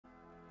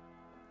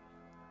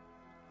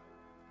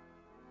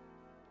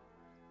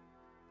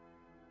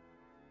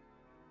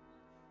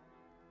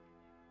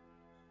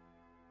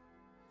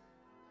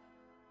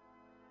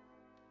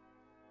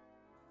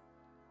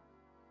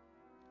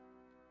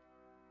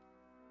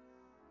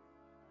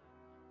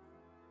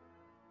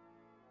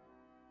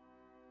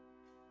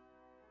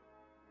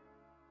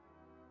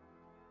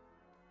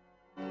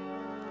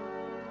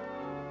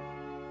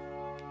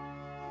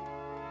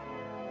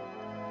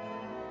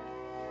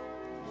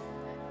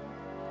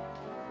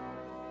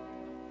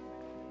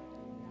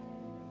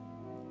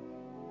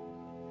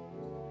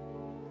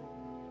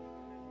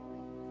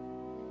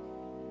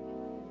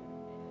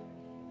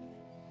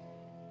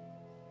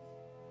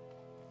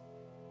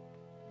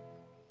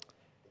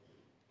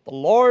The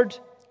Lord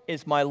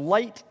is my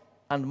light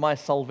and my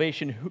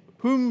salvation.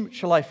 Whom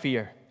shall I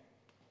fear?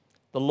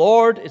 The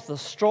Lord is the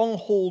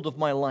stronghold of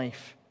my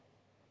life.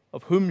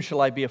 Of whom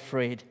shall I be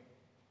afraid?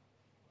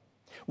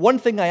 One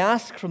thing I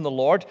ask from the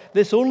Lord,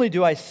 this only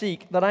do I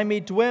seek, that I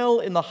may dwell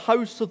in the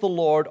house of the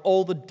Lord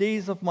all the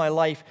days of my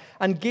life,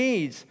 and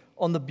gaze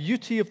on the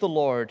beauty of the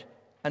Lord,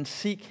 and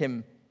seek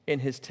him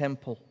in his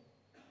temple.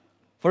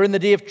 For in the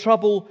day of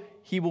trouble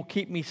he will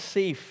keep me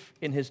safe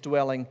in his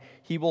dwelling.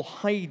 He will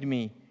hide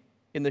me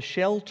in the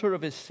shelter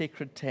of his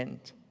sacred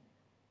tent,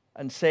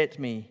 and set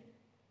me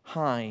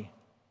high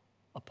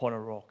upon a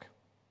rock.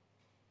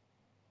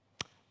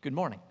 Good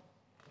morning,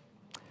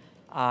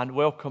 and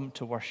welcome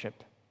to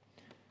worship.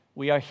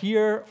 We are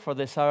here for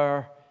this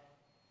hour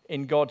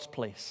in God's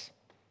place.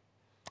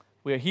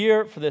 We are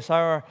here for this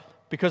hour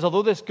because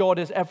although this God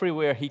is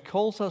everywhere, he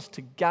calls us to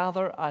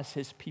gather as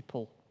his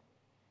people.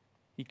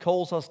 He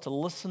calls us to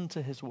listen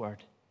to his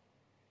word.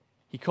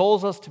 He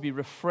calls us to be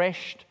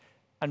refreshed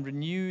and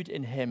renewed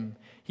in him.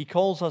 He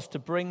calls us to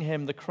bring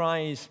him the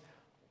cries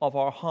of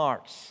our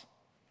hearts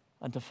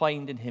and to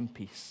find in him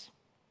peace.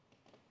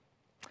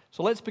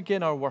 So let's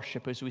begin our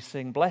worship as we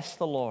sing, "Bless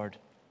the Lord,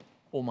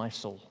 O my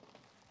soul."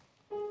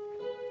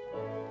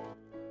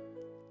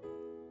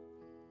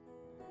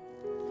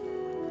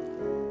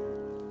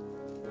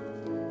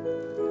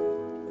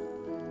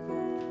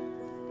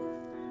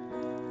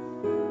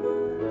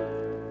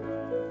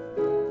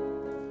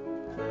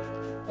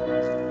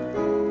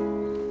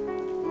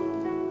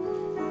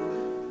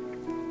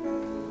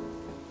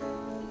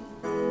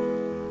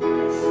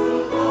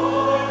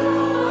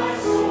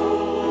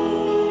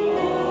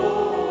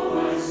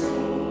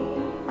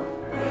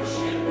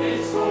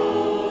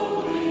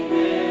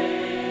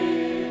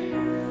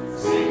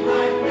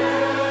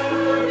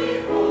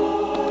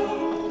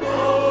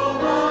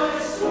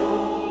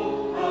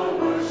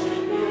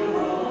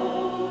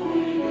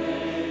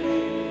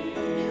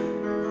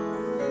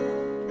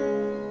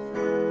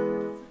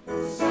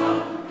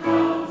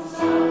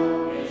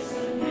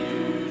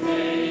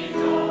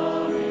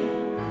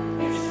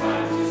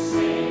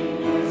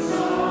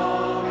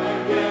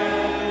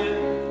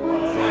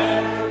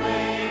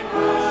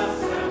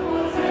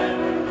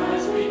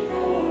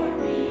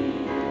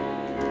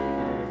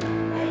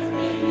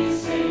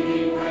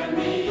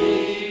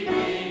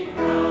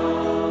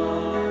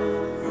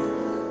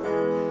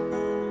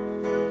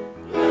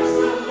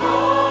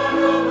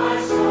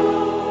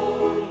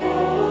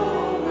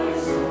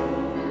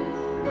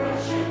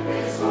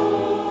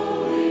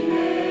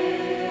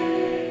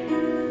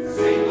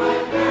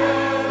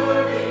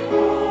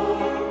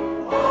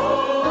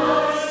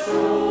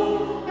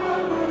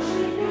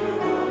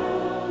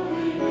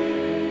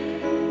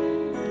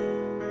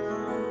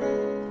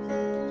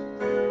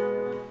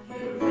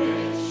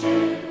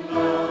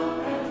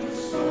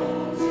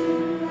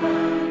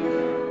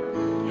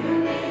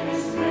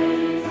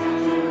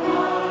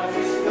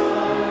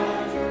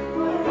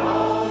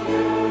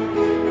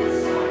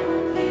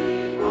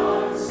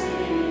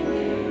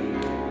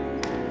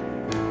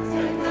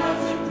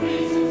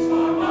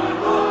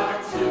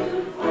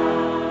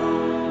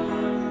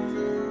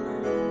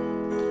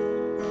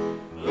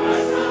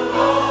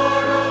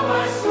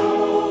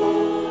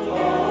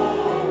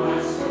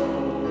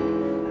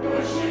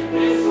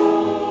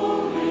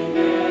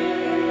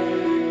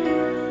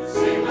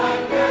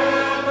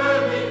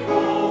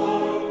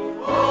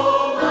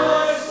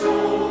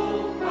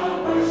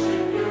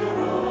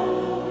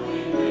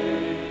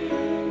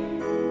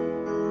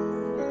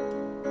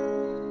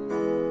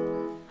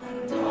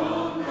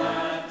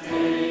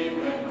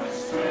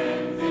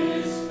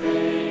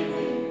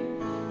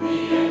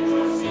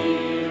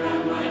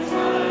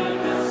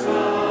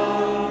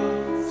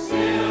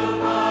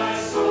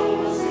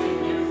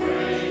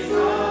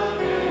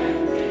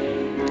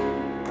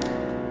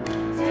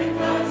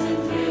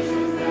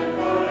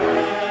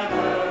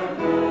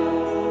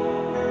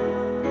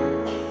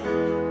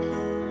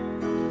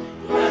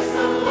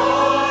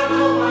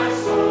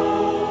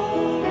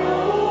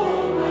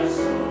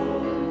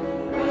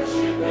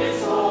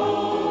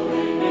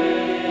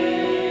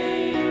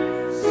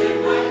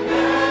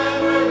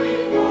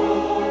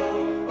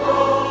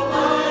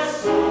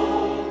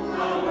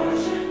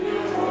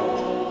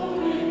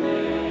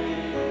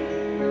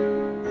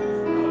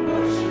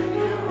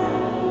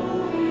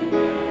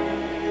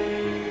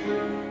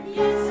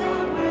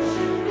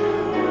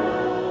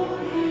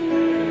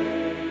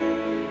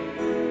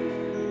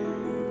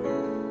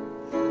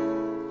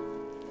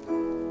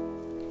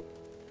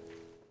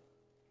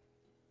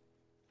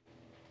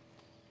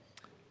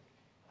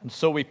 And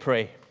so we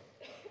pray.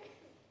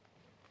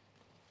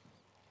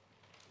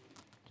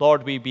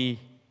 Lord, we be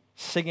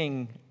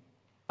singing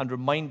and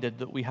reminded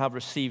that we have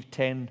received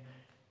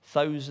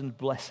 10,000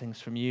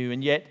 blessings from you,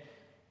 and yet,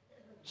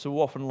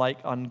 so often like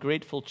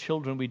ungrateful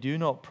children, we do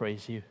not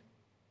praise you.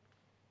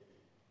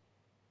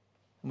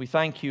 And we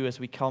thank you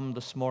as we come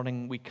this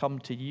morning, we come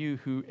to you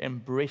who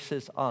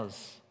embraces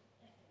us,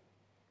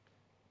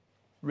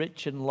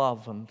 rich in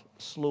love and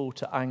slow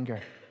to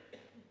anger.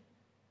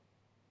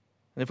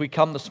 And if we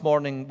come this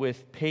morning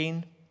with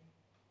pain,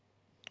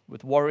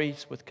 with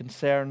worries, with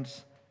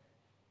concerns,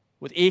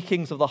 with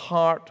achings of the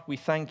heart, we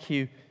thank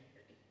you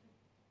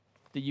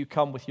that you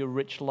come with your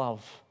rich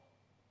love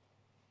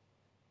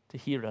to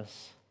hear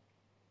us,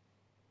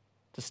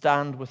 to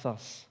stand with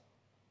us,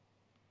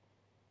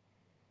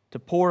 to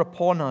pour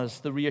upon us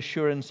the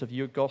reassurance of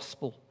your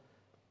gospel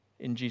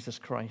in Jesus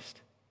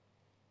Christ.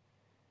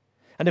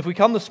 And if we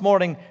come this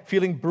morning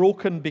feeling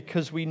broken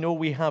because we know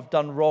we have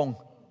done wrong,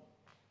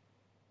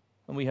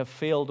 and we have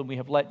failed and we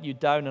have let you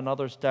down and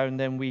others down,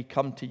 then we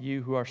come to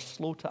you who are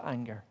slow to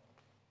anger.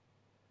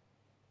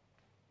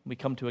 We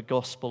come to a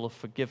gospel of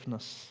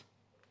forgiveness.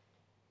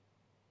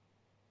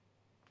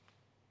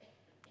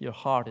 Your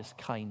heart is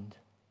kind.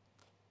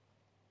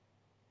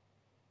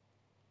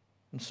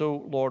 And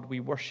so, Lord, we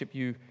worship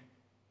you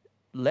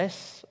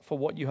less for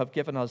what you have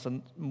given us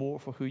and more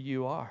for who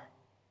you are.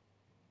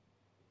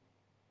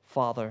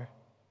 Father,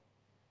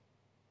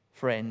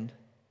 friend,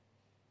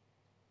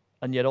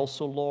 and yet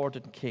also Lord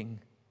and King,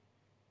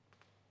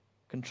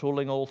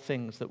 controlling all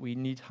things, that we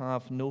need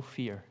have no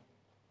fear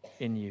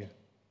in you.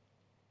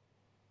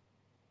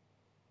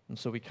 And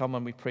so we come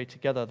and we pray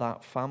together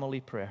that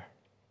family prayer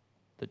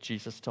that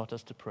Jesus taught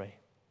us to pray.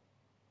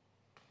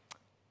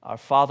 Our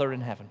Father in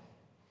heaven,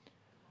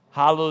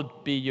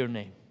 hallowed be your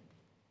name.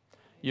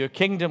 Your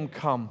kingdom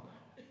come,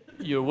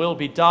 your will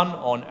be done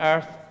on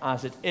earth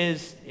as it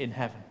is in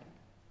heaven.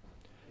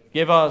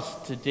 Give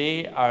us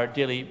today our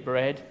daily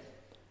bread.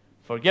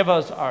 Forgive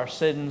us our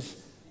sins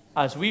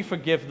as we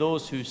forgive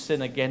those who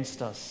sin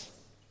against us.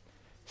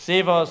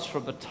 Save us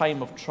from the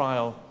time of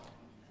trial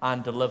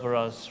and deliver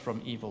us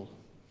from evil.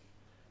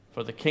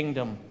 For the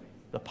kingdom,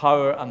 the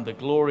power, and the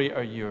glory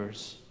are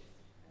yours,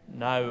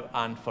 now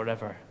and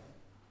forever.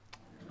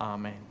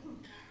 Amen.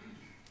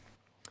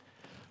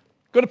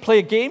 Going to play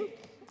a game,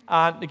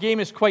 and the game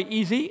is quite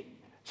easy.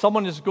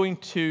 Someone is going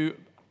to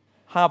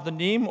have the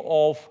name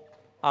of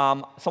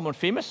someone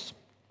famous.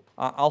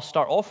 I'll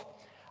start off,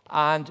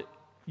 and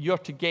you're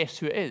to guess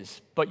who it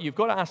is. But you've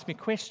got to ask me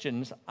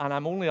questions, and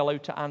I'm only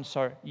allowed to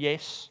answer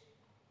yes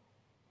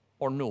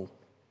or no.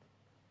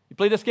 You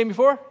played this game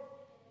before?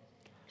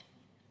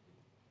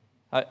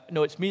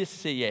 No, it's me to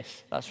say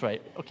yes. That's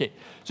right. Okay.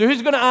 So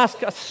who's going to ask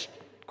a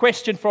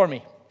question for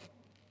me?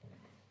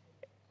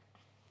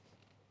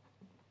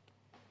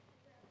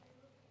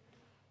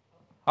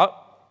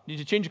 Need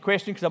to change the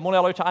question because I'm only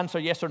allowed to answer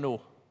yes or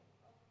no.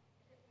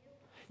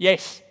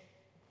 Yes.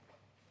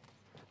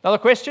 Another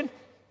question?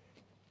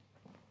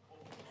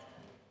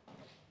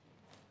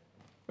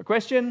 A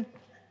question?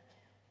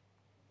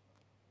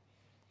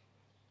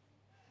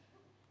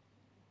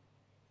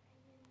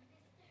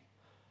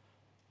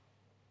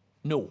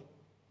 No.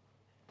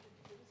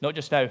 Not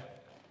just now.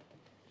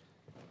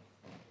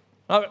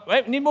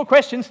 Right, we need more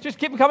questions. Just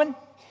keep them coming. Is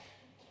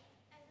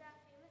that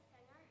a famous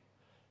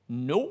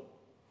singer? No.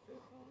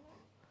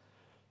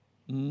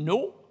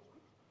 No.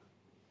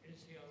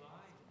 Is he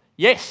alive?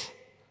 Yes.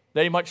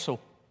 Very much so.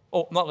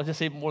 Oh, not let's just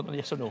say more than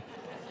yes or no.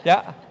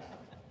 Yeah.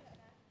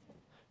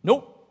 No.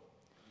 Is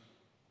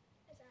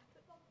that a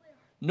football player?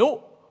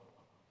 No.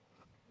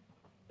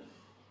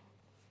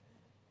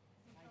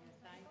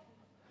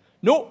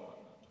 No.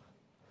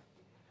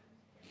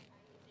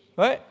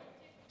 Right?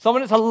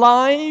 Someone that's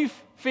alive,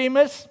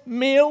 famous,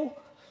 male,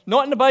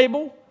 not in the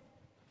Bible.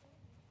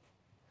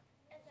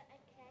 Is it a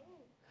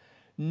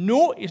king?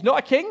 No, he's not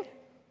a king. Is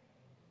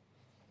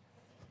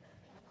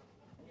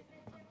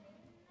Mr. Bean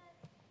a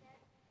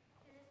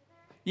tennis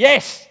player?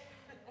 Yes.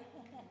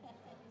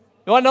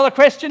 You want another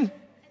question? Is it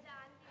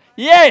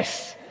Andy?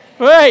 Yes.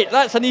 Right,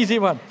 that's an easy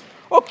one.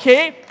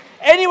 Okay.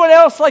 Anyone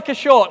else like a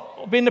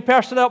shot? Being the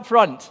person up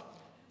front.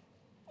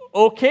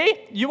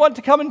 Okay. You want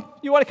to come and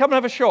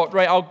have a shot?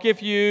 Right, I'll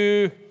give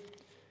you.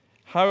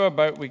 How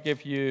about we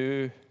give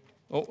you?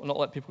 Oh, not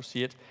let people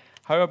see it.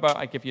 How about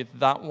I give you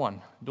that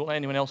one? Don't let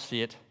anyone else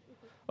see it.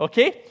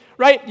 Okay.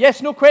 Right.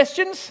 Yes. No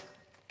questions.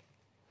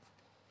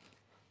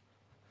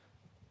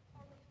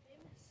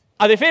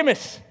 Are they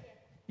famous?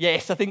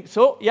 Yes, I think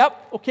so.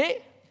 Yep.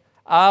 Okay.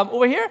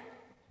 Over here.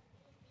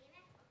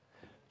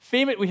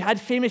 Famous. We had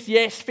famous.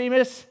 Yes,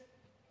 famous.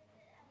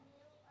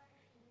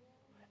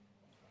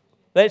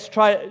 Let's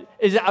try it.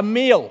 Is it a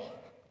male?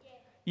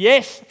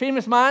 Yes,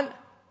 famous man.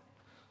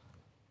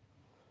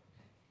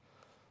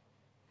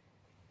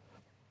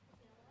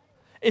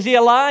 Is he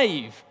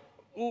alive?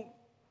 Oh,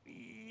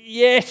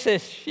 yes,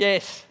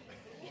 yes.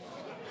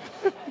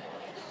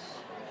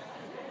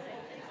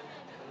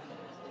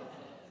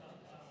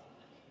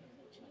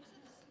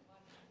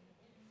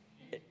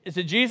 Is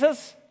it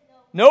Jesus?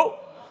 No.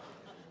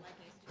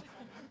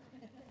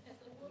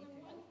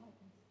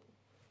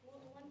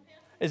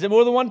 Is it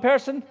more than one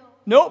person?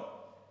 No.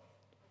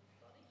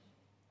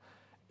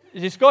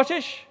 Is he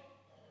Scottish?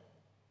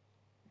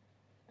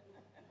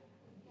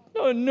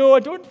 No, I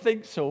don't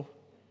think so.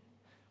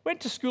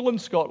 Went to school in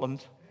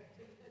Scotland.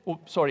 Oh,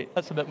 sorry,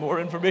 that's a bit more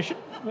information.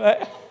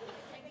 Right.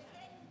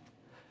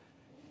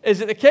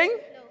 Is it the king?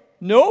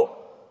 No.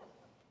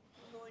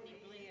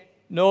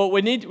 No,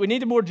 we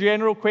need more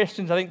general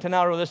questions, I think, to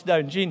narrow this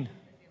down. Jean,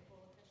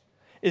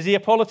 is he a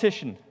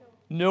politician?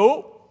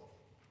 No.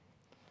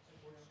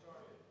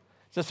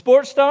 Is he a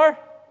sports star?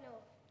 No.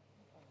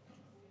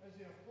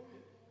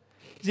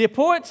 Is he a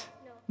poet?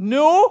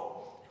 No?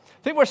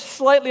 I think we're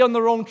slightly on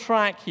the wrong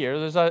track here.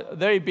 There's a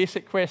very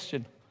basic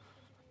question.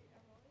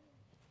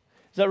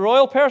 Is that a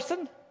royal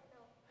person?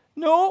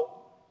 No.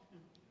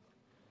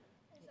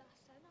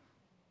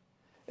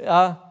 Is it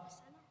a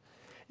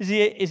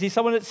sinner? Is he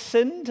someone that's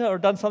sinned or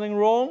done something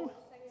wrong?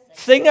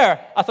 Singer.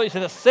 I thought you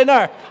said a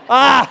sinner.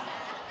 Ah!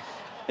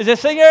 Is he a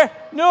singer?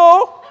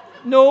 No.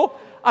 No.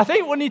 I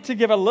think we need to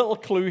give a little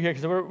clue here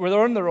because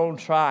we're on the wrong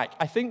track.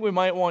 I think we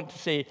might want to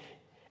say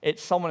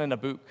it's someone in a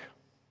book.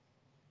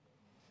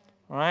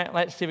 All right,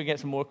 let's see if we get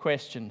some more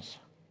questions.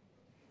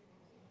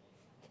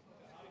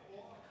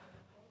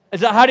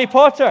 Is it Harry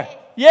Potter?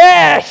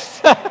 Yes!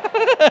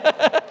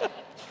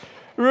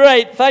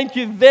 Right, thank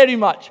you very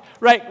much.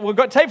 Right, we've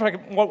got time for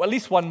at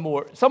least one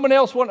more. Someone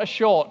else want a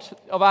shot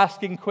of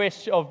asking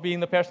question, of being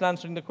the person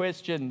answering the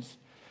questions?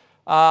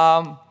 Who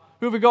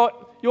have we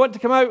got? You want to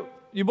come out?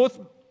 You want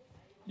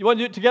to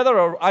do it together,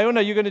 or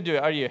Iona, you're going to do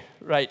it, are you?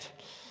 Right.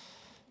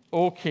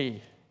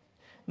 Okay.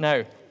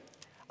 Now,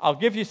 I'll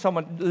give you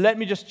someone. Let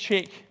me just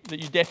check that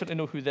you definitely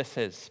know who this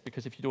is,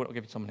 because if you don't, I'll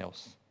give you someone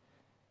else.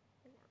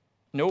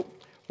 No?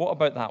 What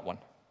about that one?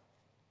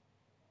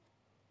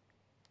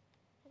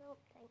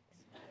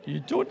 You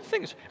don't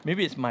think so?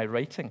 Maybe it's my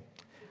writing.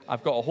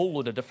 I've got a whole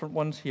load of different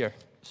ones here.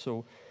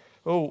 So,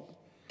 do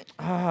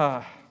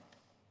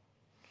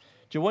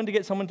you want to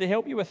get someone to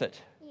help you with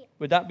it? Yeah.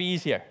 Would that be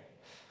easier?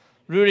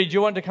 Rory, do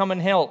you want to come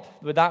and help?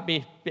 Would that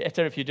be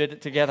better if you did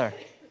it together?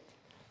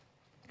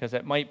 Because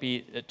it might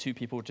be two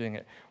people doing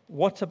it.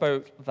 What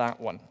about that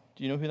one?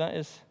 Do you know who that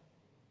is?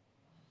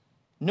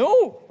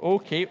 No?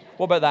 Okay.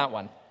 What about that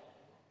one?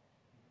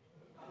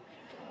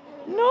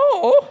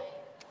 No?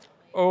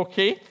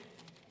 Okay.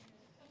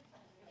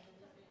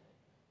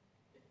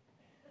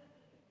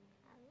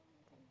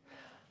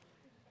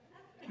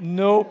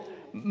 No.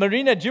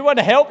 Marina, do you want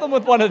to help them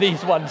with one of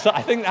these ones?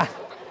 I think that,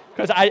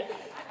 because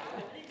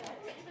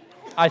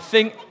I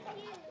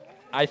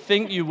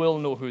think you will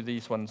know who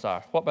these ones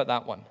are. What about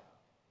that one?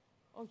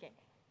 Okay.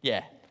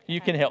 Yeah,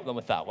 you can help them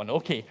with that one.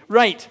 Okay,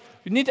 right.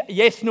 We need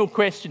yes, no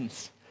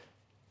questions.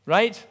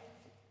 Right?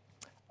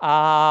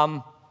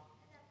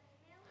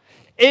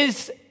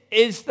 Is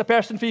the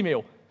person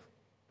female?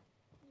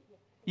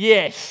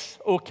 Yes.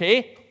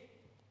 Okay.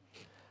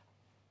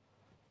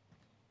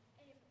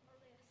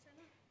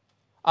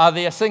 Are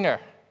they a singer?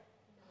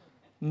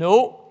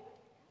 No.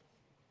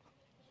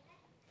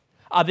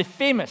 Are they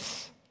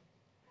famous?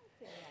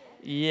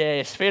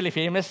 Yes, fairly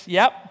famous.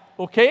 Yep.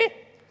 Okay.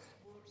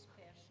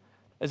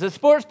 Is it a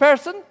sports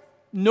person?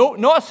 No,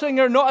 not a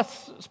singer, not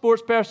a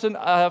sports person.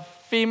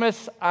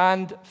 Famous,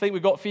 and I think we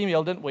got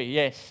female, didn't we?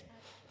 Yes.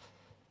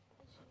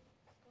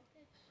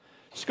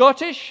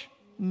 Scottish?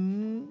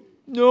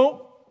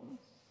 No.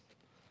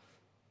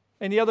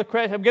 Any other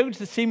questions? I'm going to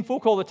the same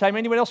folk all the time.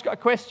 Anyone else got a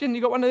question?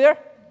 You got one there?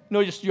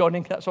 No, just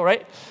yawning. That's all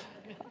right.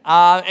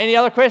 Any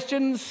other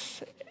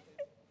questions?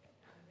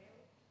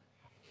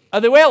 Are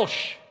they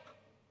Welsh?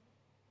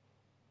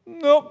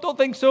 No, don't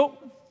think so.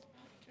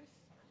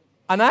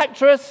 An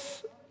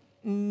actress?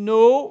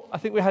 No. I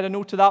think we had a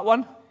no to that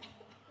one.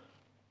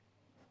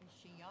 Is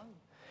she young?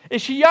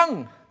 Is she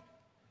young?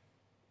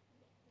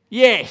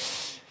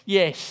 Yes.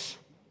 Yes.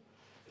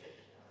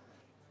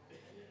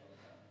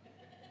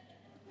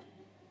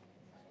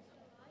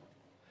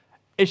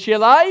 Is she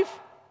alive?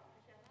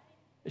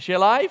 Is she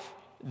alive?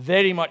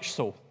 Very much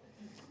so.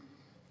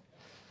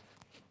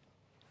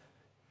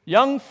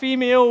 Young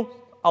female,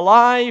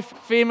 alive,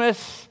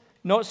 famous,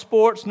 not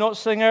sports, not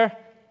singer.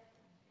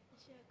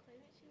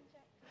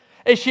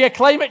 Is she a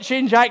climate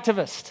change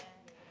activist?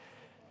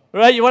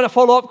 Right, you want a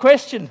follow-up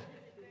question?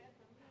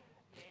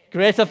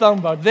 Greta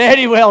Thunberg.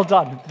 Very well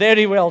done.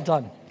 Very well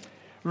done.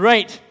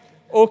 Right,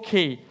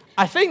 okay.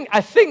 I think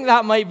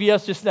that might be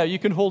us just now. You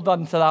can hold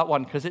on to that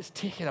one because it's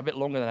taking a bit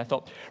longer than I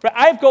thought. Right,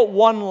 I've got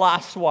one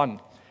last one,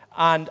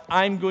 and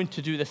I'm going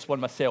to do this one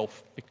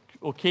myself,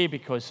 okay,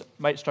 because I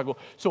might struggle.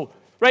 So,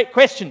 right,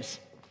 questions?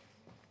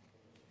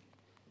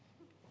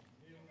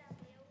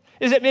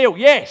 Is it male?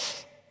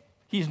 Yes.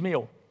 He's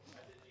male.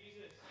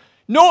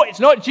 No, it's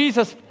not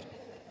Jesus.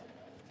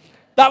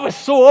 That was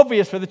so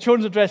obvious where the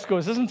children's address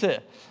goes, isn't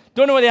it?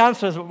 Don't know what the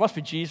answer is, but it must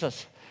be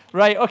Jesus.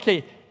 Right,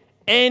 okay.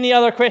 Any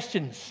other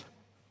questions?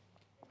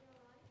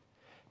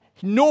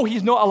 No,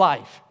 he's not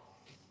alive.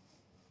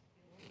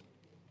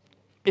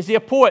 Is he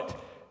a poet?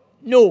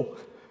 No.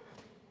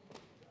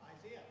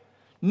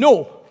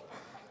 No.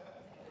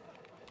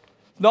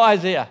 Not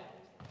Isaiah.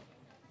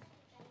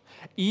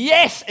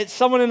 Yes, it's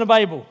someone in the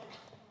Bible.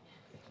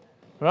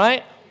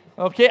 Right?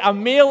 Okay, a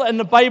male in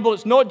the Bible.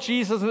 It's not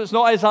Jesus and it's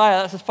not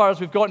Isaiah. That's as far as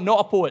we've got. Not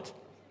a poet.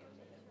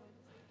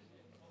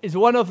 Is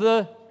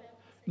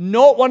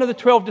not one of the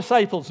 12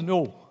 disciples.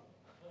 No.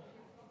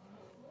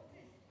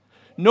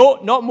 No,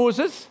 not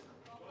Moses.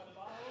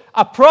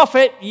 A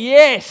prophet,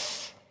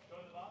 yes.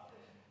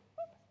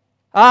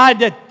 I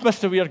did.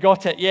 Mr. Weir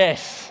got it,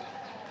 yes.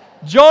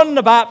 John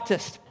the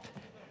Baptist.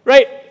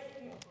 Right,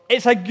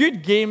 it's a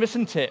good game,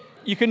 isn't it?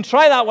 you can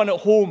try that one at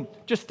home.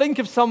 Just think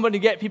of someone to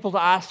get people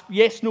to ask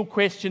yes, no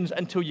questions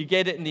until you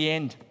get it in the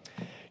end.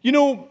 You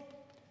know,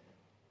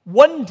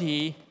 one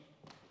day,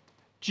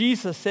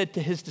 Jesus said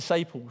to his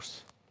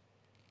disciples,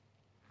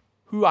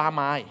 "Who am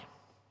I?"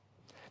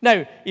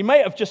 Now, he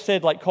might have just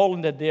said, like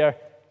Colin did there,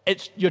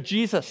 "You're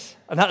Jesus,"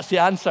 and that's the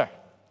answer.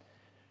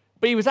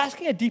 But he was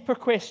asking a deeper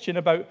question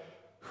about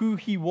who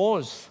he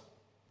was.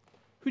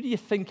 Who do you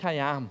think I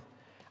am?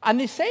 And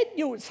they said,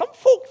 some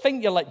folk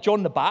think you're like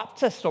John the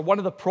Baptist or one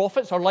of the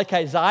prophets or like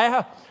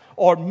Isaiah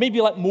or maybe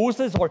like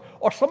Moses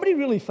or somebody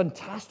really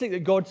fantastic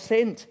that God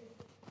sent.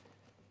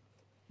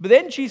 But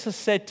then Jesus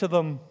said to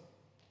them,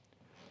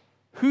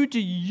 "Who do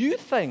you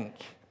think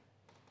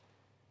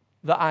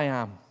that I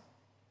am?"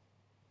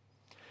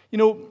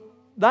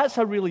 That's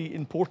a really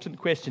important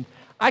question.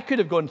 I could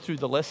have gone through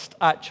the list,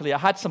 actually. I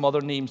had some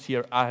other names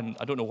here, and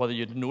I don't know whether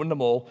you'd known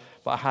them all,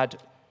 but I had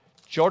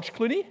George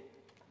Clooney,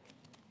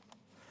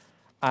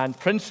 and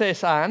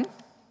Princess Anne,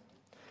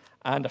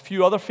 and a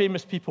few other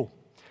famous people.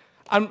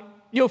 And,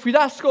 if we'd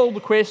asked all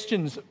the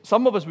questions,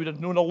 some of us would have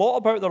known a lot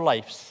about their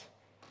lives.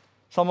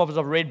 Some of us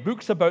have read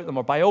books about them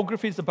or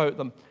biographies about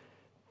them.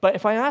 But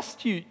if I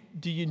asked you,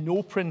 do you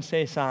know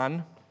Princess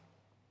Anne?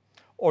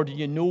 Or do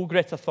you know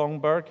Greta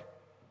Thunberg?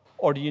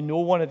 Or do you know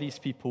one of these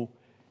people?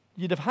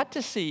 You'd have had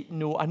to say,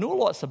 no, I know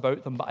lots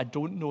about them, but I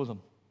don't know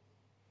them.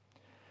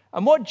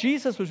 And what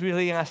Jesus was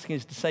really asking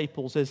his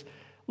disciples is,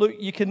 look,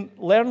 you can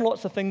learn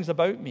lots of things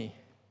about me,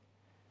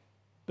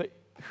 but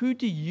who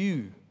do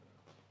you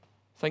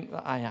think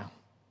that I am?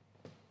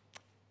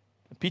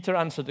 And Peter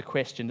answered the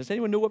question. Does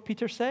anyone know what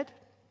Peter said?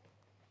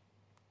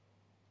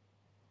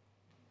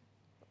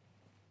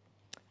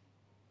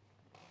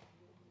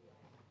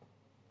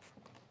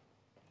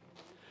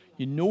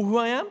 You know who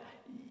I am?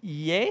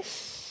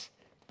 Yes.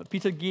 But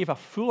Peter gave a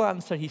full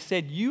answer. He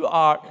said, "You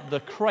are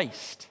the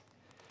Christ.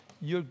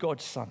 You're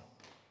God's Son."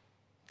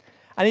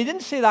 And he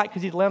didn't say that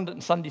because he'd learned it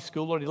in Sunday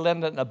school or he'd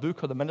learned it in a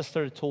book or the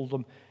minister had told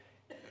him.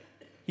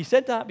 He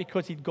said that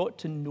because he'd got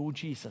to know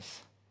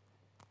Jesus.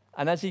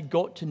 And as he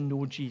got to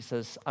know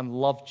Jesus and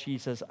loved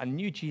Jesus and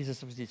knew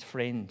Jesus was his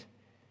friend,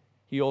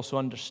 he also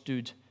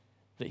understood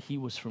that he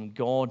was from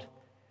God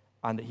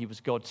and that he was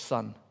God's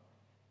Son.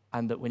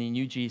 And that when he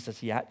knew Jesus,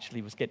 he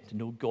actually was getting to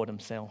know God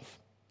himself.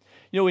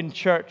 In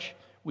church,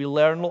 we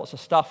learn lots of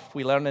stuff.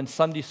 We learn in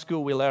Sunday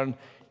school. We learn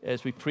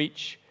as we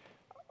preach.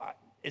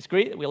 It's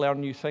great that we learn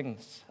new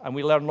things. And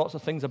we learn lots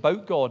of things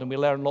about God. And we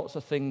learn lots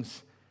of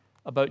things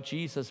about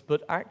Jesus.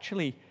 But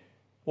actually,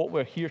 what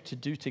we're here to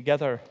do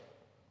together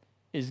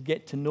is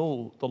get to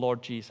know the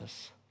Lord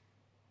Jesus.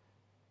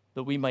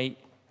 That we might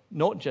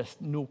not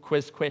just know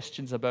quiz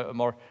questions about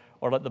him or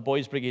like the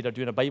Boys Brigade are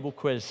doing a Bible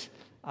quiz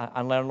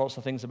and learn lots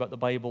of things about the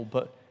Bible,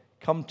 but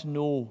come to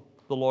know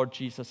the Lord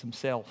Jesus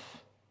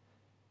himself.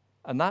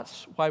 And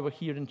that's why we're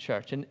here in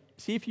church. And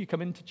see if you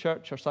come into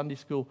church or Sunday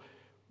school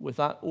with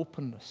that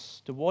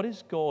openness to what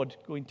is God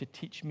going to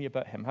teach me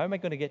about him? How am I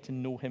going to get to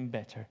know him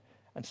better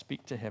and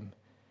speak to him?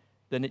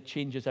 Then it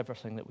changes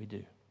everything that we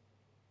do.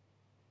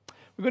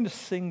 We're going to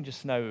sing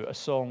just now a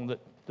song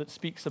that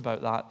speaks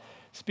about that.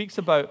 Speaks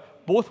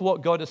about both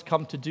what God has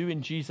come to do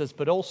in Jesus,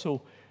 but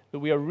also that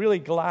we are really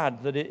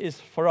glad that it is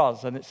for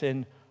us and it's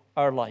in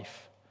our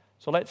life.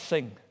 So let's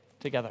sing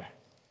together.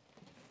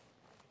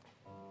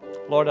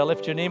 Lord, I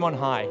lift your name on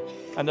high.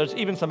 And there's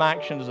even some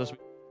actions as we...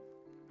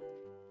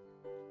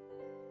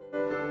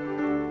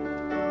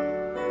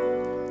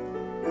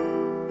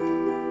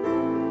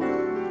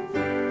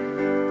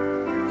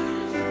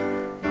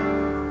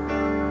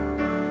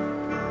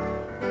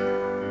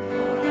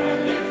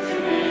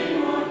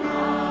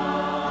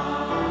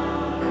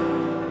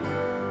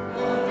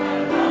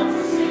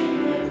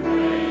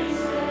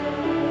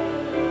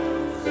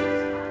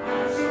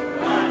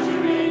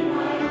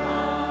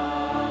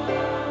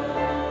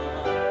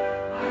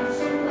 I'm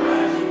so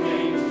glad you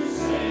came to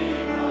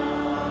save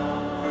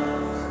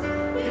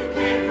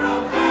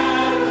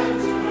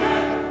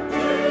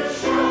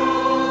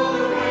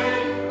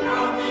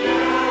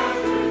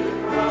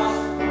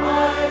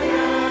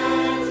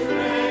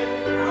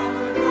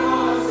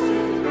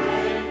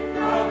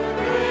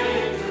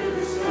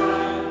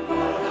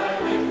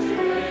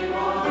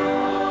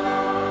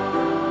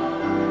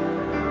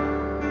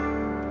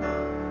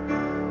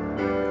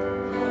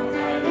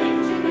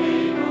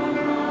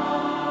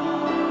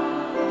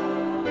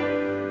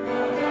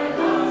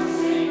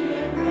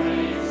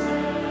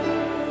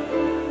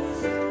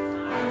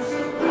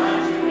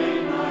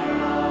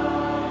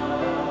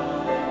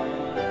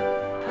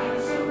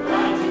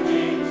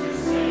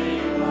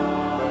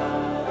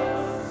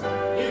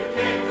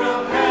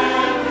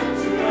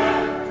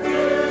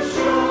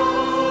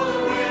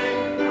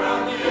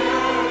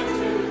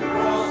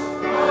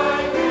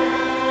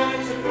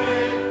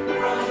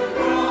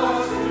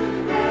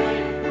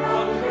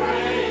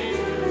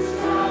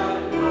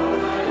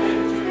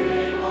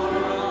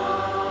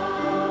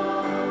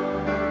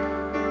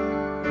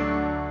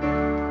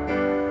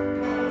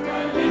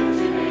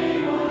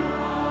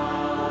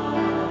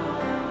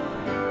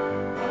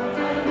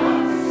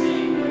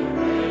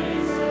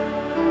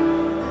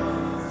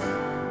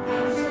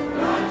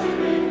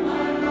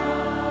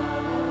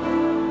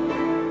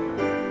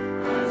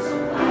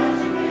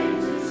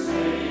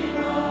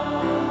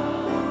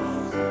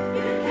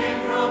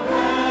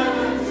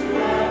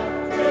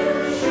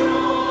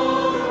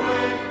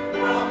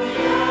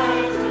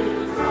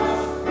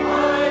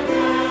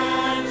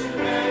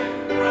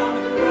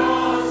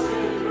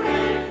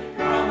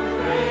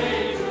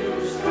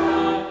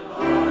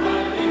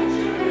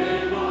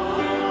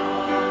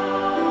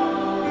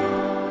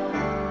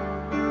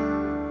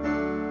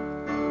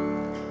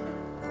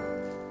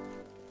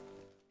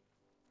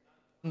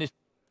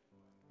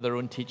their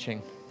own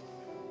teaching.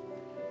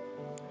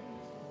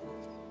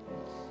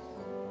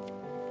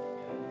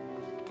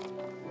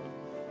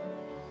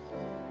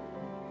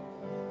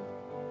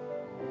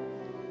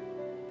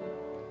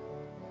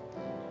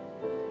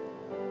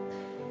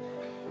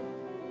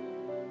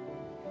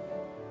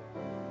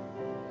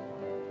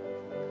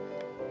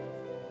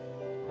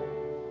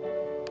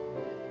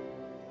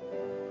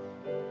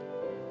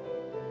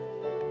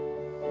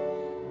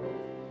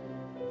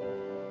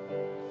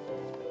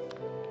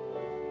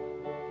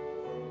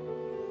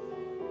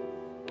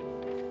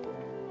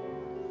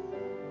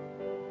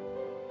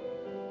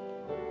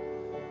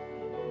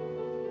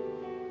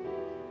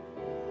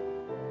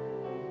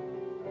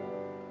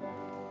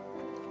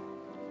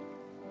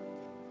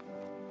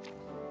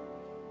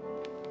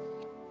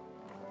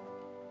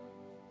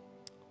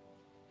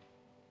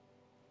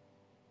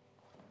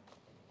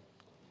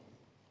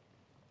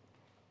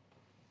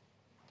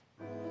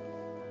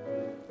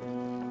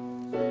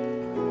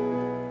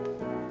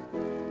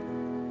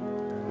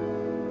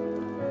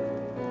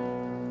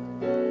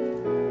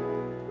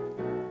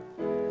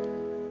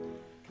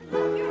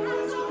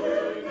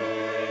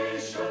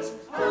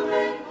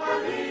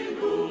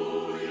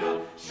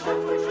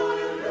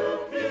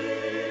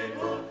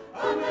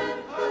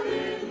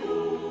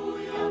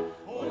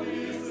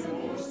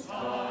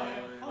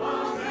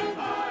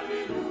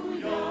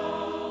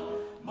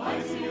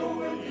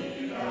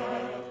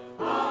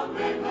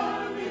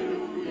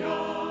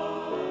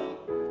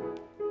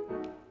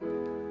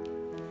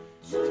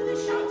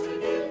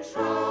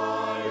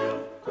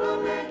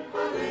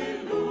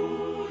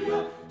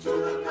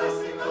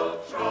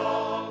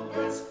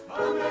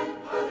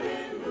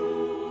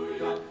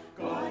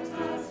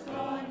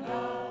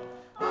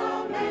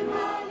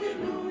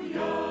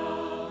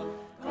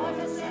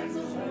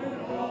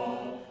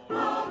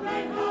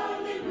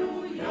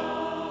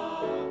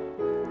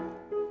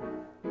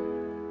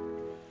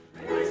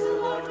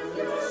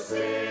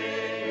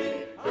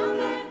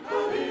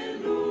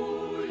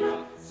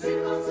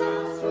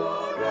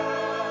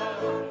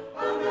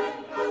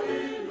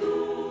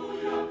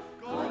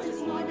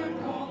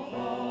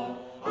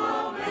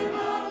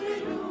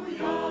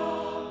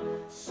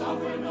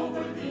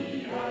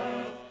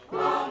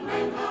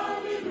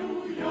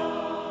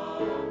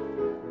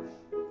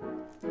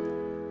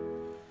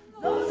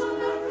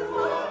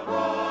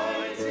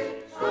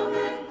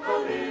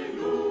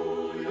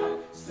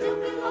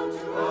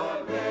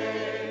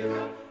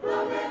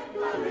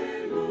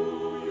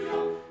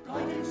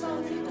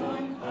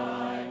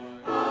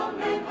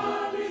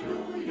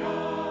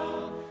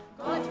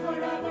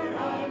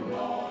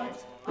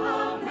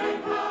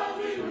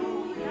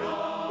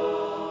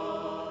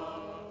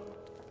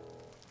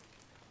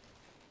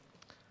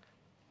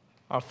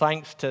 Our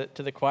thanks to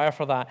the choir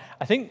for that.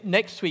 I think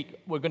next week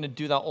we're going to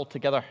do that all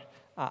together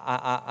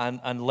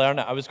and learn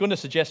it. I was going to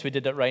suggest we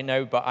did it right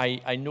now, but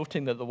I'm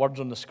noting that the words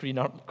on the screen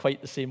aren't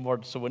quite the same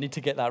words, so we need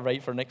to get that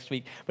right for next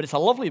week. But it's a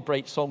lovely,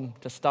 bright song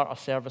to start our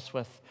service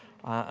with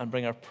and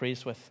bring our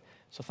praise with.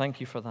 So thank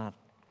you for that.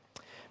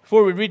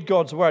 Before we read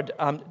God's word,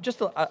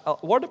 just a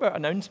word about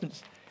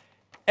announcements.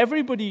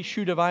 Everybody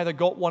should have either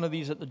got one of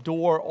these at the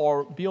door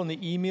or be on the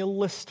email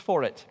list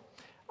for it.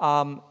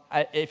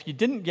 If you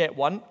didn't get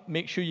one,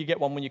 make sure you get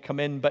one when you come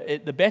in.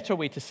 But the better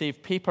way to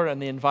save paper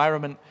and the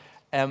environment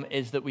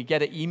is that we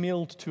get it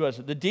emailed to us.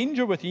 The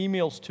danger with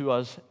emails to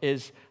us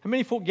is, how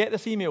many folk get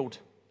this emailed?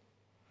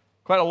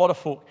 Quite a lot of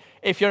folk.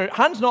 If your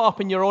hand's not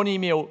up in your own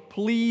email,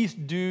 please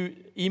do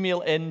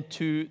email in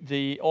to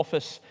the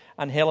office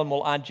and Helen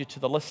will add you to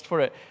the list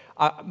for it.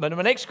 My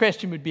next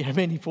question would be how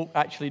many folk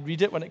actually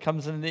read it when it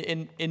comes in the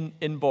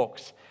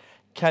inbox.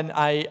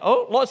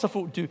 Lots of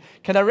folk do.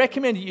 Can I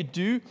recommend that you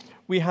do?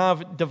 We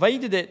have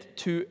divided it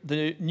to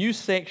the news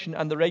section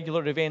and the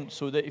regular event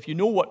so that if you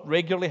know what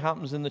regularly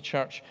happens in the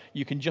church,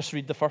 you can just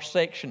read the first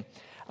section.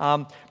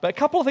 But a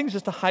couple of things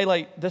just to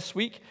highlight this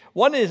week.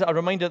 One is a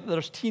reminder that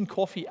there's tea and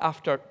coffee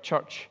after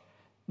church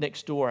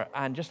next door,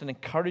 and just an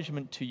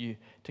encouragement to you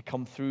to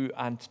come through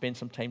and spend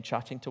some time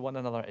chatting to one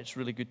another. It's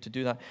really good to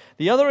do that.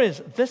 The other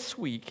is, this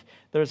week,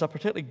 there is a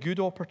particularly good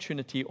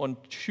opportunity on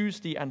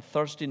Tuesday and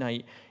Thursday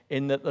night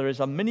in that there is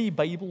a mini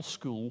Bible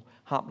school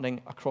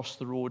happening across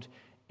the road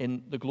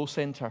in the Glow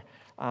Centre.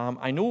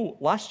 I know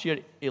last year,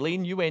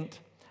 Elaine, you went,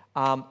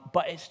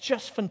 but it's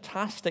just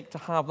fantastic to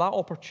have that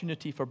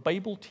opportunity for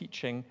Bible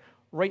teaching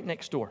right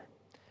next door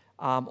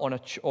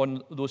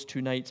on those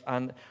 2 nights.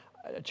 And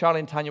Charlie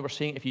and Tanya were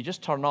saying, if you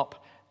just turn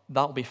up,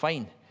 that'll be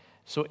fine.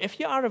 So if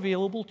you are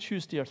available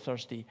Tuesday or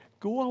Thursday,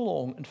 go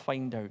along and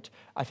find out.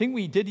 I think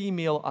we did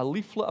email a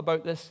leaflet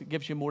about this. It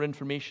gives you more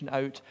information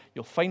out.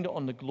 You'll find it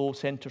on the Glow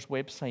Centre's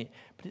website.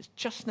 But it's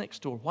just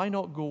next door. Why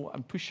not go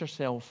and push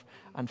yourself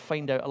and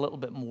find out a little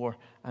bit more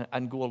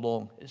and go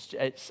along?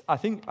 I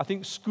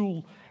think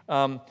school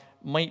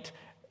might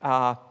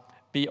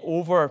be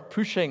over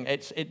pushing.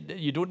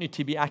 You don't need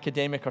to be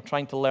academic or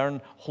trying to learn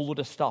a whole load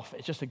of stuff.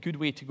 It's just a good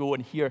way to go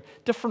and hear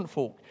different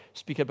folk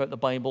speak about the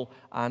Bible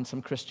and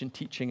some Christian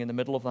teaching in the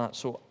middle of that.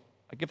 So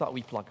I give that a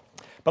wee plug.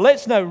 But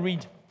let's now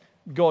read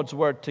God's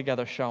word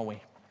together, shall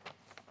we?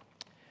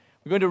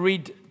 We're going to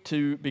read,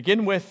 to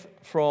begin with,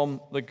 from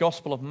the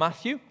Gospel of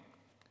Matthew.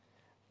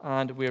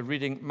 And we're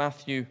reading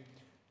Matthew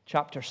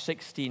chapter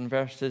 16,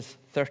 verses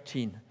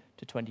 13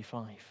 to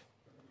 25.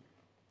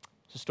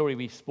 It's a story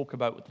we spoke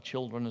about with the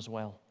children as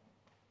well.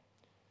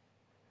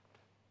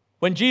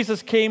 When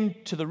Jesus came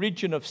to the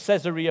region of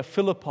Caesarea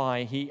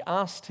Philippi, he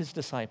asked his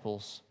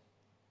disciples,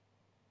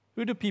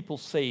 "Who do people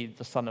say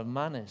the Son of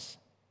Man is?"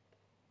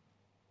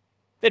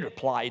 They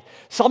replied,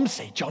 "Some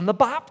say John the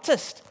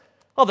Baptist,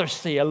 others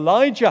say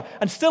Elijah,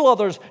 and still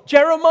others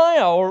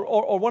Jeremiah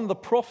or one of the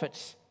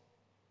prophets."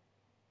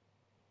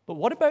 "But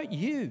what about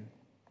you?"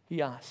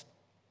 he asked.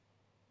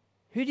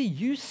 "Who do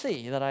you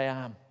say that I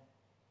am?"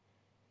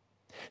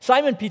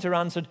 Simon Peter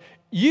answered,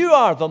 "You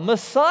are the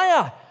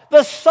Messiah,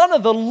 the Son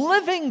of the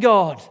living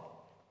God."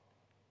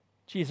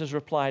 Jesus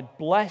replied,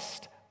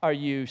 "Blessed are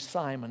you,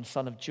 Simon,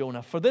 son of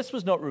Jonah, for this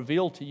was not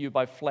revealed to you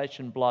by flesh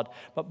and blood,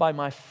 but by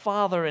my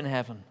Father in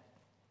heaven.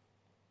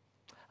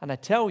 And I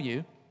tell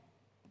you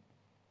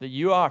that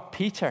you are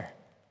Peter,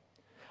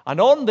 and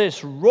on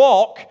this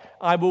rock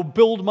I will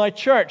build my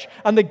church,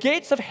 and the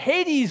gates of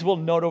Hades will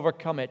not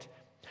overcome it.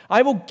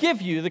 I will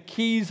give you the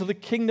keys of the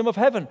kingdom of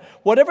heaven.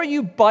 Whatever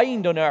you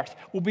bind on earth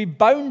will be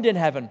bound in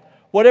heaven.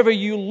 Whatever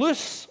you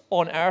loose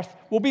on earth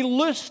will be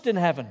loosed in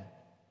heaven."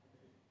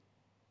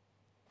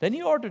 Then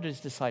he ordered his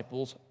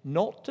disciples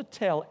not to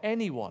tell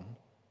anyone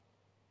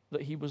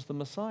that he was the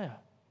Messiah.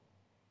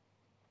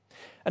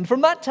 And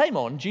from that time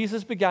on,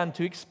 Jesus began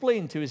to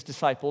explain to his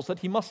disciples that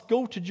he must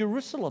go to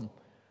Jerusalem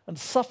and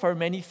suffer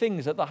many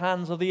things at the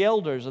hands of the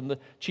elders and the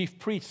chief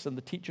priests and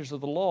the teachers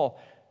of the law,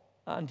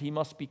 and he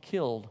must be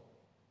killed,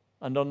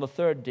 and on the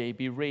third day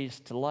be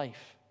raised to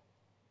life.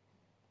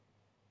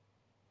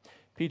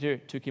 Peter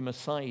took him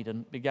aside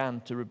and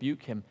began to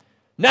rebuke him.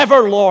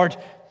 "Never,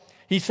 Lord,"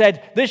 he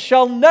said, "this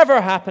shall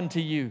never happen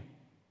to you."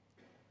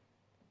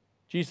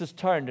 Jesus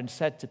turned and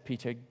said to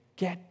Peter,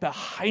 "Get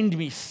behind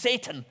me,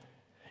 Satan.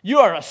 You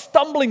are a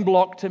stumbling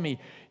block to me.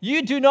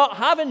 You do not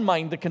have in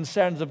mind the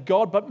concerns of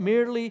God, but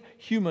merely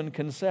human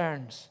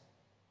concerns."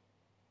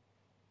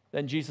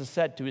 Then Jesus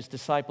said to his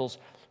disciples,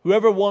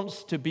 "Whoever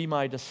wants to be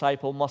my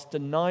disciple must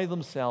deny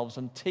themselves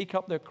and take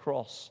up their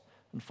cross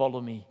and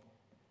follow me.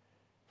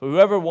 For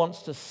whoever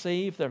wants to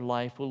save their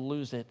life will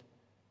lose it,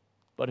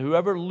 but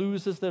whoever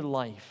loses their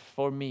life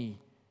for me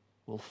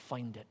will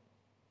find it."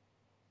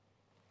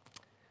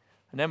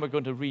 And then we're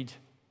going to read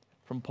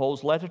from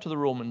Paul's letter to the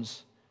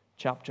Romans,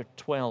 chapter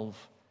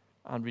 12,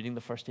 and reading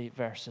the first 8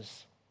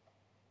 verses.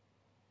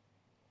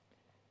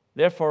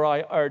 "Therefore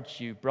I urge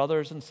you,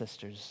 brothers and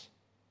sisters,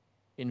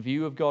 in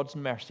view of God's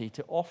mercy,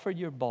 to offer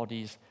your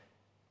bodies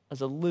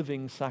as a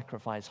living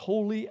sacrifice,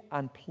 holy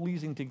and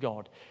pleasing to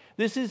God.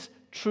 This is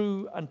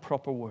true and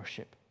proper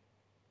worship.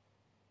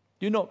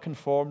 Do not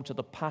conform to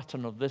the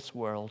pattern of this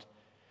world,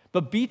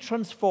 but be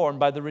transformed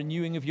by the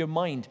renewing of your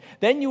mind.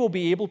 Then you will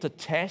be able to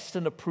test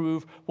and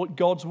approve what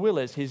God's will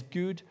is, his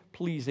good,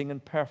 pleasing,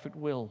 and perfect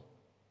will.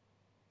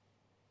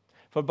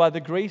 For by the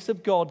grace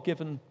of God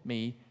given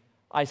me,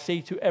 I say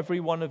to every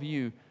one of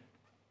you,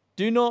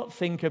 do not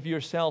think of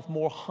yourself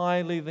more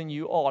highly than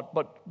you ought,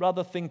 but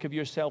rather think of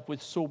yourself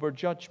with sober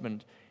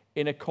judgment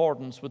in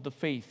accordance with the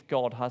faith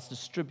God has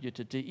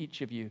distributed to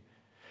each of you.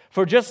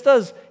 For just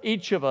as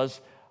each of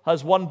us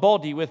has one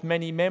body with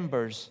many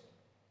members,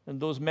 and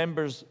those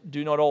members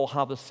do not all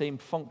have the same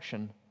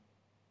function,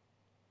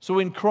 so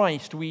in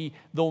Christ we,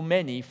 though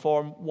many,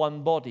 form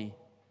one body,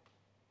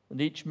 and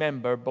each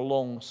member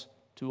belongs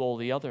to all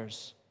the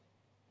others.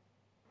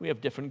 We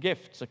have different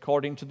gifts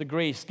according to the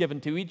grace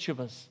given to each of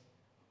us.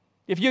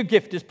 If your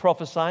gift is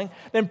prophesying,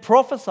 then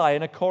prophesy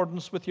in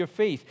accordance with your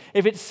faith.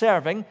 If it's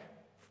serving,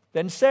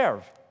 then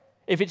serve.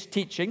 If it's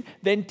teaching,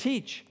 then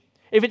teach.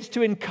 If it's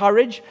to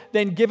encourage,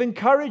 then give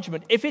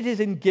encouragement. If it is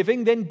in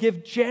giving, then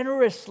give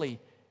generously.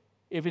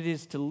 If it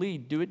is to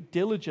lead, do it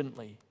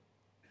diligently.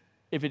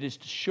 If it is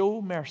to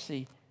show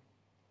mercy,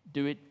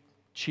 do it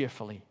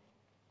cheerfully.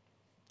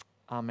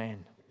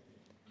 Amen.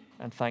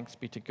 And thanks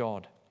be to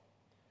God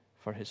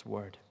for his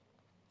word.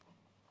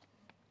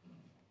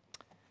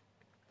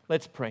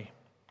 Let's pray.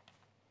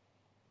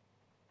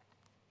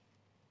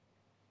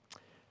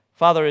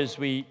 Father, as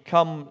we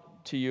come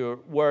to your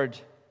word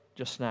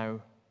just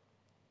now,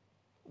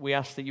 we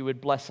ask that you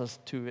would bless us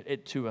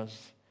to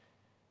us,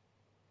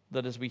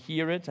 that as we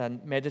hear it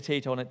and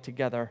meditate on it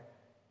together,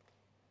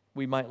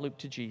 we might look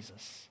to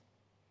Jesus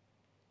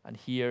and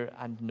hear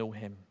and know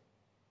him.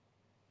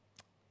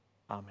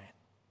 Amen.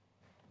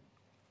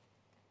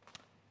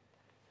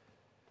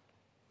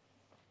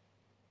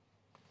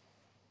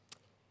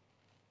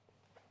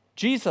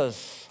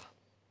 Jesus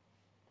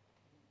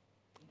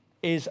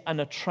is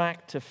an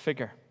attractive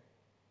figure.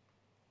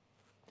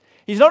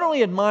 He's not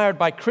only admired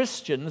by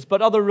Christians,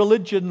 but other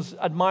religions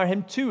admire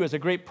him too as a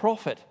great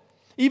prophet.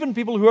 Even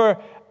people who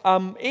are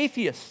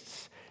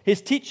atheists,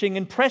 his teaching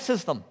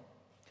impresses them.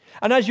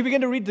 And as you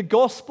begin to read the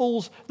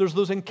Gospels, there's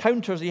those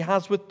encounters he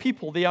has with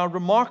people. They are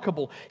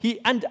remarkable.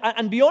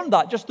 And beyond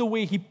that, just the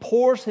way he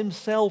pours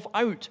himself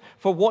out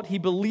for what he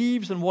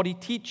believes and what he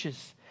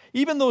teaches.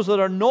 Even those that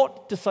are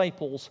not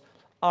disciples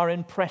are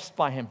impressed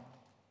by him.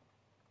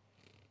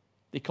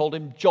 They called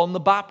him John the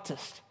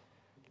Baptist,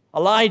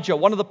 Elijah,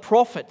 one of the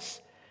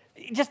prophets.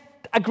 Just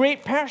a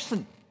great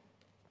person.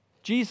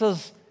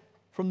 Jesus,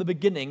 from the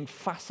beginning,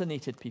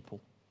 fascinated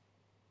people.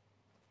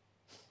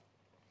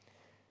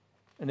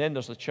 And then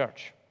there's the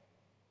church.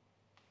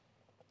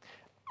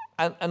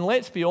 And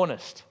let's be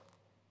honest,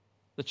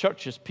 the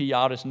church's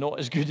PR is not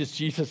as good as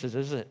Jesus's,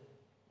 is it?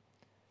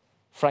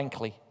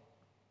 Frankly.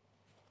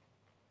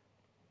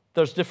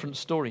 There's different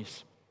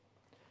stories.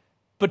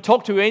 But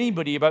talk to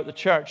anybody about the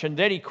church, and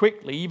very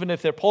quickly, even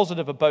if they're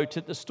positive about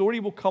it, the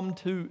story will come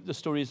to the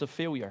stories of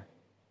failure.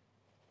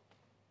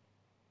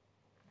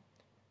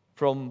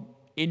 From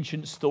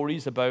ancient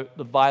stories about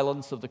the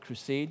violence of the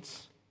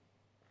Crusades,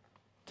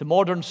 to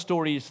modern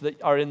stories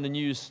that are in the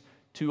news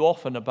too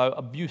often about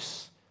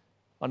abuse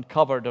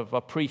uncovered of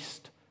a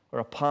priest or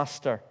a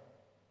pastor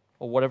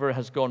or whatever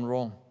has gone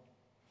wrong.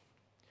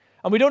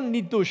 And we don't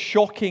need those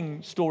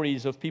shocking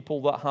stories of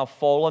people that have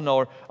fallen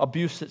or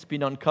abuse that's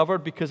been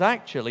uncovered, because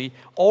actually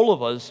all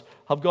of us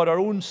have got our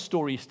own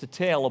stories to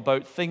tell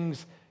about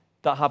things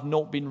that have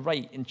not been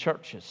right in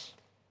churches.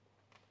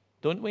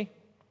 Don't we?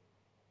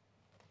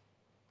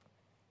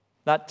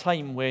 That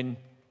time when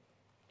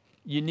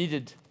you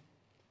needed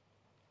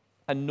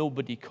and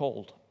nobody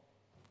called.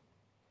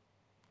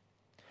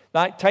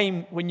 That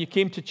time when you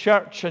came to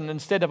church and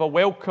instead of a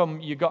welcome,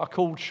 you got a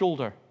cold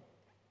shoulder.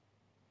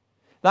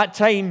 That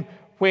time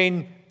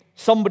when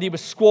somebody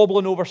was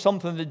squabbling over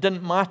something that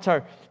didn't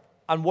matter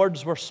and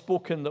words were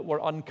spoken that were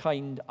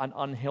unkind and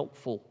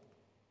unhelpful.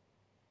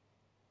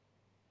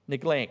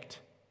 Neglect,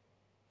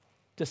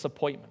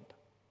 disappointment,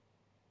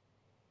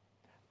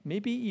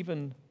 maybe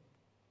even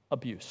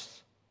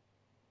abuse.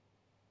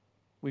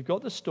 We've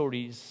got the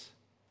stories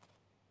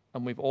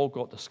and we've all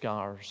got the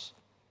scars.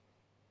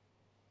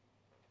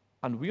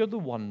 And we are the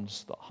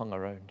ones that hung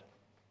around.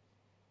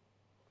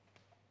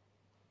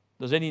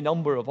 There's any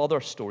number of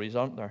other stories,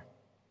 aren't there?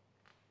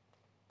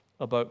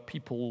 About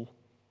people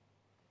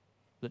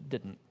that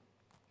didn't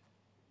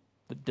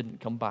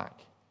come back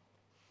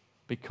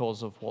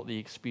because of what they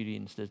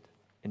experienced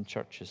in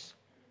churches.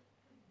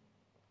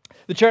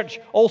 The church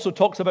also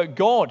talks about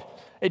God.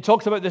 It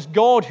talks about this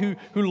God who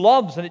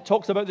loves, and it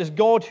talks about this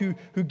God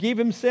who gave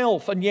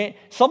himself. And yet,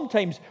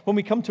 sometimes when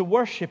we come to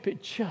worship,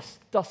 it just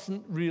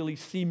doesn't really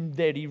seem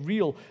very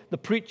real. The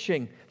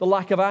preaching, the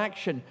lack of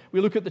action. We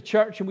look at the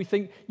church and we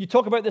think, you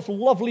talk about this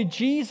lovely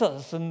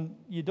Jesus, and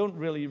you don't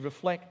really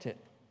reflect it.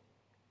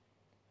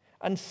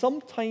 And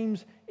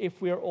sometimes,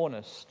 if we're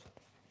honest,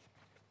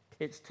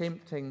 it's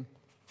tempting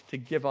to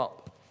give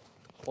up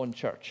on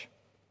church.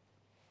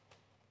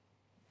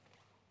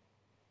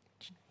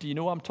 Do you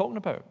know what I'm talking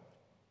about?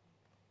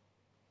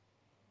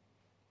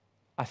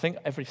 I think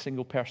every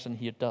single person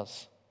here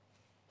does.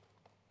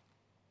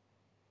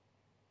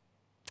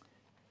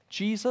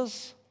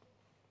 Jesus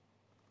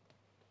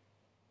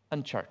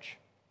and church.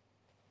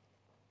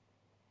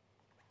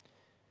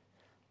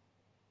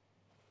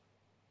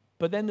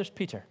 But then there's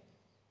Peter.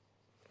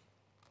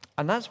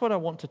 And that's what I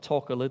want to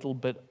talk a little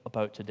bit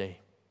about today.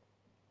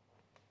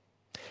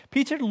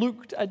 Peter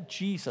looked at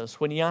Jesus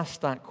when he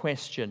asked that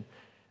question,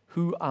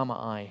 "Who am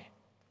I?"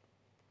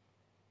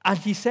 And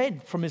he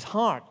said from his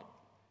heart,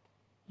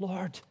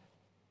 "Lord,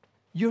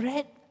 you're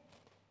it.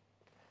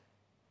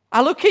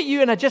 I look at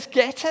you and I just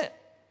get it.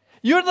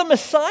 You're the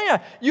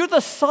Messiah. You're the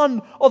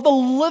Son of the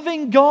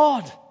living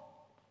God.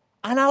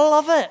 And I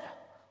love it.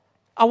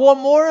 I want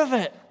more of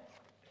it."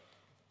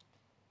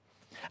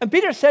 And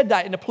Peter said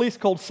that in a place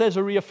called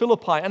Caesarea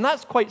Philippi. And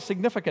that's quite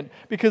significant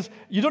because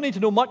you don't need to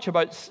know much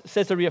about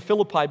Caesarea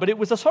Philippi, but it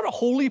was a sort of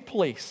holy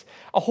place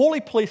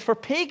for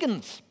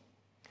pagans.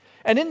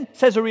 And in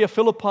Caesarea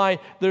Philippi,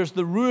 there's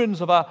the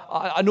ruins of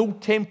an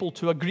old temple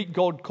to a Greek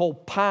god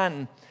called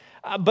Pan.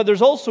 But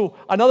there's also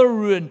another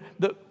ruin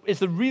that is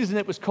the reason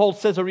it was called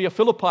Caesarea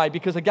Philippi,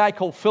 because a guy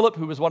called Philip,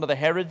 who was one of the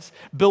Herods,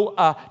 built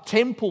a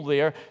temple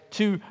there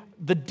to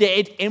the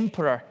dead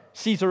emperor,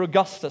 Caesar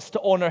Augustus,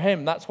 to honor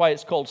him. That's why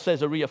it's called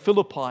Caesarea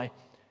Philippi.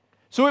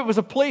 So it was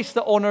a place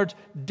that honored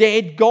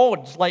dead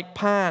gods like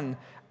Pan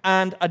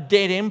and a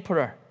dead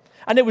emperor.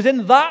 And it was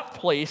in that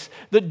place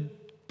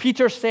that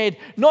Peter said,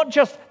 not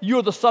just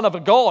you're the Son of a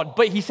God,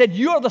 but he said,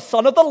 you're the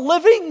Son of the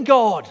living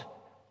God.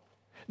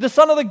 The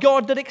Son of the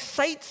God that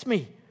excites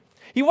me.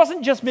 He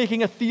wasn't just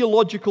making a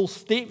theological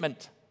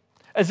statement,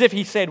 as if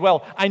he said,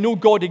 well, I know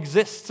God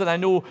exists and I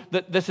know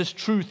that this is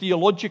true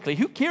theologically.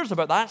 Who cares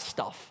about that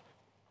stuff?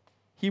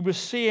 He was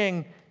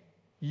saying,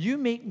 you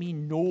make me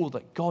know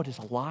that God is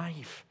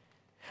alive.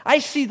 I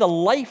see the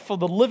life of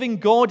the living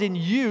God in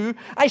you.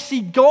 I see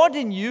God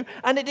in you,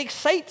 and it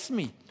excites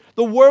me.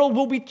 The world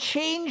will be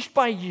changed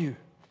by you.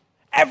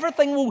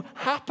 Everything will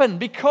happen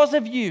because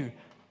of you.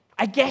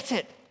 I get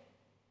it.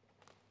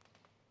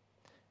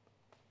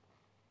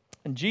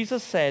 And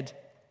Jesus said,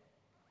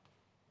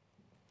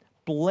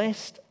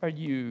 "Blessed are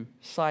you,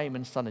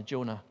 Simon, son of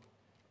Jonah,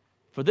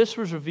 for this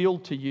was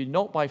revealed to you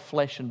not by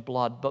flesh and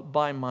blood, but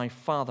by my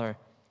Father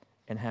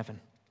in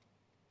heaven."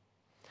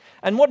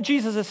 And what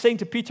Jesus is saying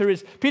to Peter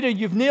is, Peter,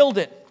 you've nailed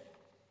it.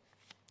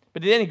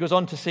 But then he goes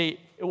on to say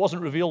it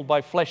wasn't revealed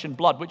by flesh and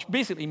blood, which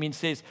basically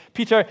says,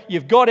 Peter,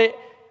 you've got it,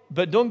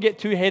 but don't get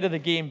too ahead of the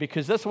game,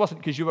 because this wasn't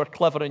because you were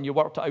clever and you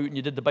worked it out and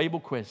you did the Bible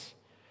quiz.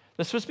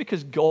 This was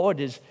because God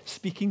is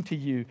speaking to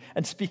you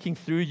and speaking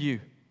through you.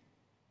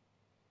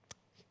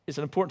 It's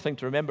an important thing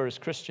to remember as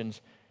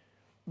Christians.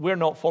 We're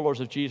not followers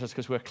of Jesus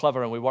because we're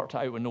clever and we worked it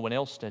out when no one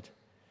else did.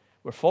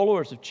 We're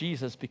followers of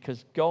Jesus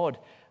because God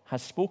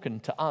has spoken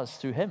to us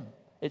through him.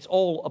 It's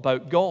all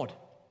about God.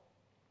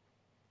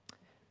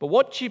 But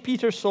what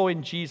Peter saw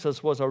in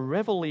Jesus was a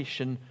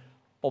revelation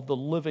of the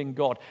living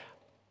God.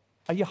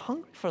 Are you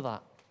hungry for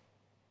that?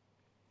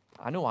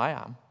 I know I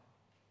am.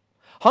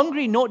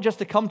 Hungry not just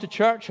to come to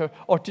church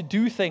or to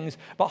do things,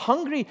 but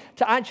hungry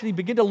to actually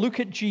begin to look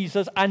at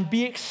Jesus and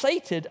be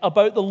excited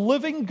about the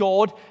living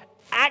God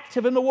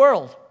active in the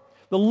world.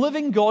 The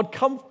living God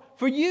come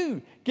for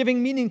you,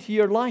 giving meaning to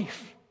your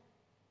life.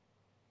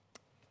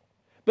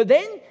 But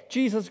then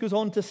Jesus goes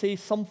on to say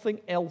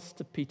something else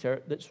to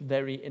Peter that's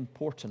very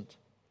important.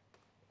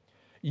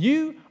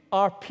 You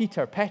are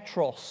Peter.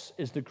 Petros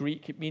is the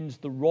Greek. It means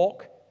the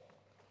rock.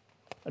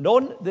 And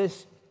on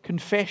this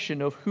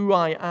confession of who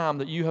I am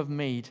that you have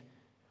made,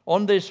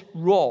 on this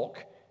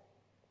rock,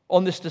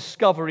 on this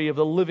discovery of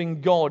the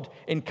living God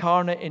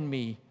incarnate in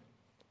me,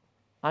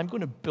 I'm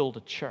going to build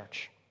a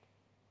church.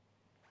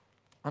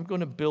 I'm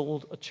going to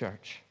build a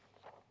church.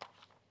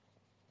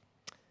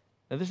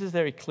 Now, this is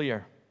very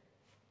clear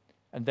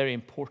and very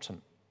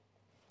important.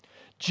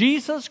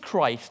 Jesus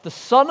Christ, the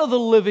Son of the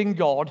living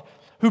God,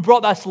 who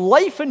brought this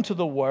life into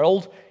the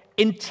world,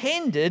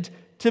 intended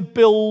to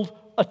build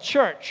a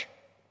church.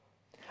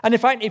 And in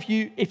fact, if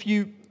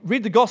you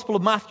read the Gospel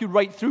of Matthew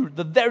right through,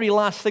 the very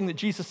last thing that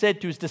Jesus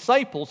said to his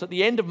disciples at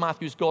the end of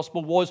Matthew's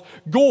Gospel was,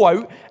 go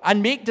out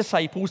and make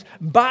disciples,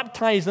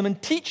 baptize them,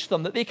 and teach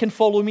them that they can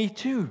follow me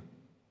too.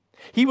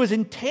 He was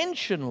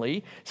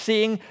intentionally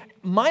saying,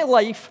 my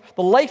life,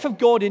 the life of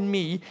God in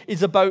me,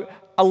 is about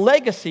a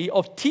legacy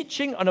of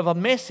teaching and of a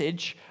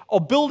message,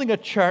 of building a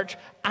church.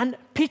 And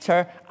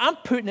Peter, I'm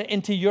putting it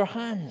into your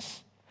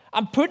hands.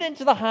 I'm putting it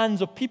into the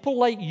hands of people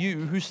like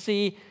you who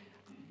say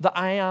that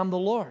I am the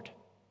Lord.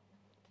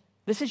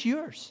 This is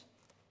yours.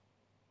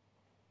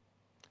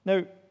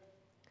 Now,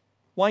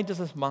 why does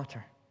this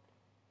matter?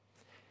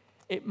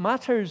 It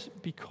matters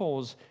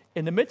because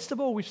in the midst of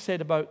all we've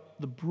said about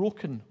the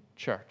broken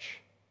church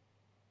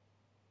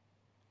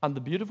and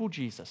the beautiful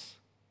Jesus,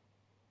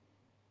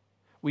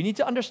 we need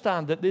to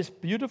understand that this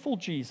beautiful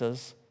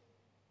Jesus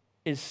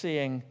is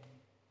saying,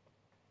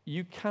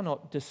 you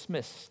cannot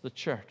dismiss the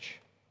church.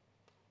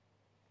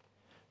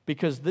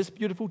 Because this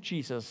beautiful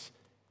Jesus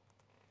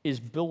is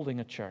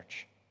building a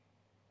church,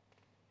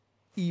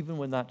 even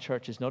when that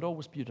church is not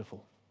always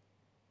beautiful.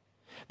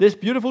 This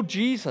beautiful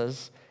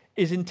Jesus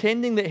is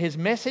intending that his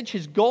message,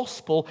 his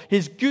gospel,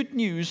 his good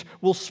news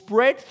will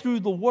spread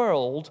through the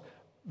world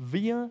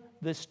via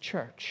this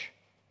church.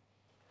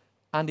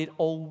 And it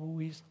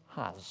always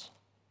has.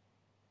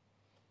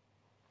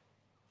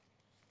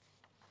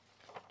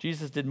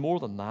 Jesus did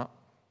more than that,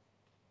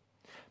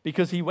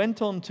 because he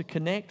went on to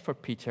connect for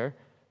Peter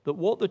that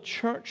what the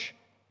church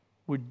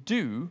would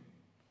do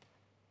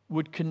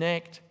would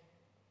connect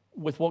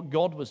with what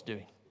God was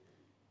doing.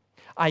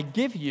 I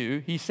give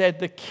you, he said,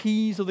 the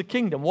keys of the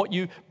kingdom. What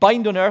you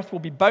bind on earth will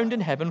be bound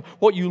in heaven.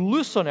 What you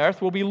loose on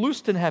earth will be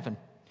loosed in heaven.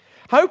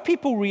 How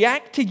people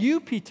react to you,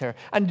 Peter,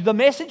 and the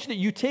message that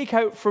you take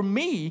out from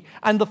me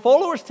and the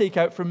followers take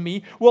out from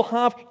me will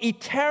have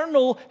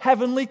eternal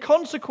heavenly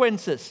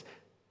consequences.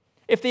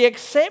 If they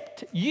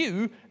accept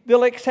you,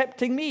 they're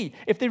accepting me.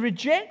 If they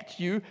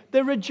reject you,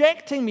 they're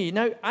rejecting me.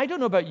 Now, I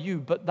don't know about you,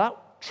 but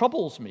that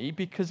troubles me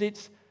because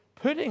it's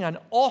putting an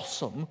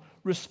awesome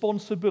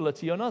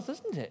responsibility on us,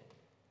 isn't it?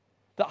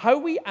 That how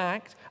we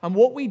act and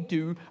what we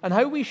do and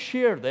how we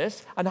share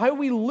this and how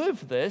we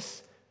live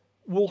this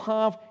will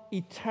have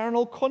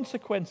eternal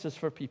consequences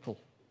for people.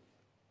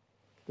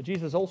 But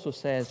Jesus also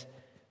says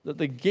that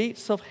the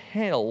gates of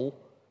hell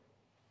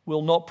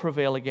will not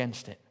prevail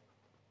against it.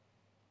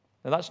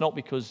 Now, that's not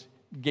because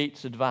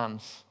gates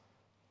advance.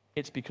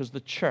 It's because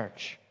the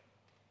church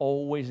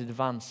always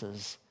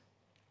advances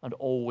and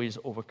always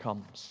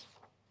overcomes.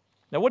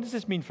 Now, what does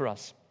this mean for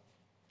us?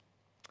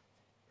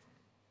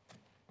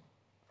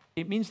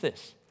 It means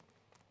this.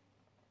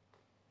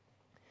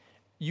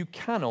 You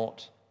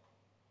cannot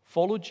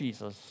follow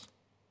Jesus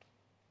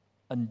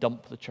and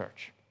dump the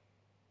church.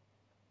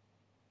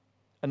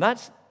 And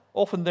that's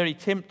often very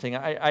tempting.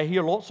 I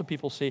hear lots of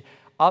people say,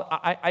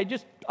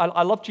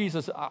 I love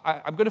Jesus,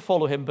 I'm going to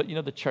follow him, but you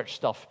know, the church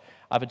stuff,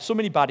 I've had so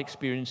many bad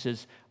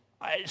experiences,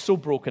 it's so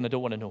broken, I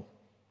don't want to know.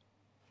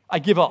 I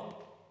give up.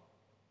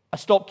 I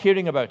stop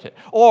caring about it.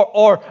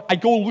 Or I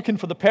go looking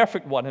for the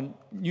perfect one, and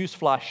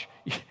newsflash,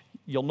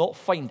 you'll not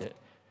find it.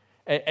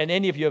 And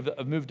any of you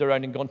have moved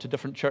around and gone to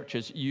different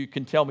churches, you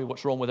can tell me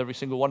what's wrong with every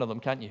single one of them,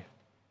 can't you?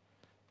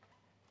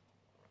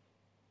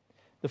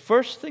 The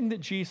first thing that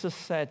Jesus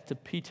said to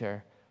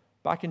Peter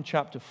back in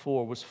chapter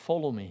 4 was,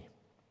 follow me.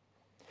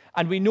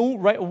 And we know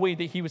right away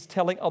that he was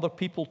telling other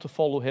people to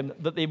follow him,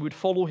 that they would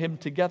follow him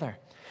together.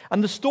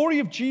 And the story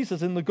of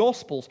Jesus in the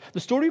Gospels, the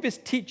story of his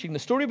teaching, the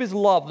story of his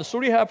love, the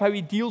story of how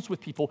he deals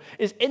with people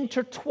is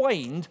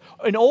intertwined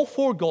in all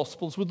four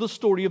Gospels with the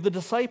story of the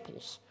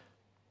disciples.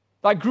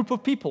 That group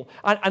of people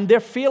and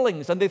their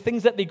failings and the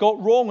things that they got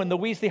wrong and the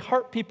ways they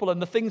hurt people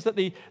and the things that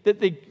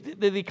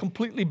they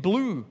completely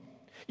blew.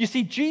 You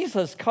see,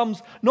 Jesus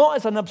comes not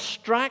as an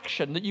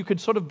abstraction that you could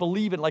sort of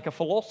believe in like a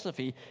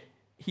philosophy.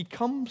 He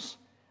comes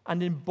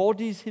and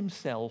embodies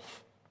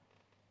himself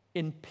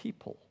in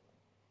people,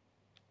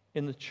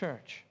 in the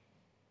church.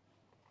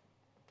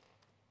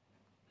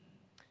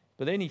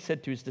 But then he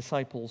said to his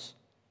disciples,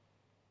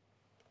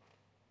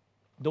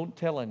 don't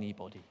tell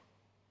anybody.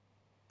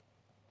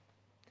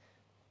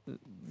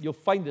 You'll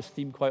find this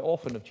theme quite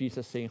often of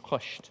Jesus saying,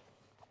 hushed.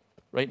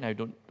 Right now,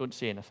 don't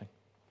say anything.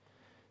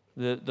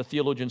 The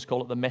theologians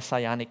call it the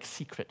messianic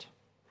secret.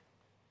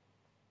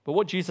 But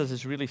what Jesus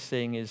is really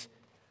saying is,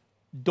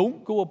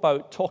 don't go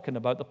about talking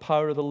about the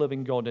power of the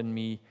living God in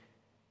me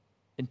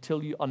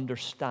until you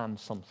understand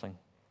something.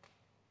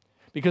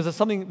 Because there's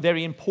something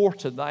very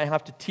important that I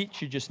have to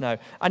teach you just now.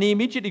 And he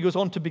immediately goes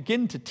on to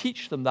begin to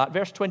teach them that.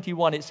 Verse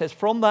 21, it says,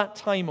 from that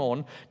time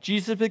on,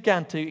 Jesus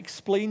began to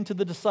explain to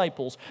the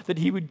disciples that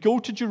he would go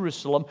to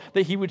Jerusalem,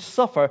 that he would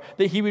suffer,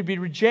 that he would be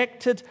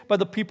rejected by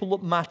the people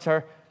that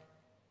matter,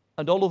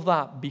 and all of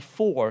that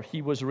before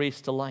he was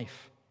raised to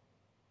life.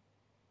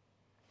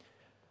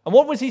 And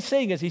what was he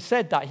saying as he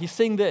said that? He's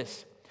saying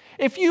this.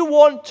 If you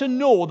want to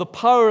know the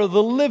power of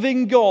the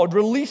living God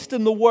released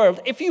in the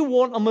world, if you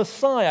want a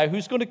Messiah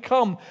who's going to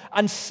come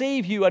and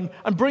save you and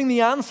bring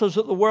the answers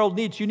that the world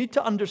needs, you need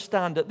to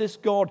understand that this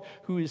God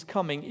who is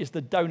coming is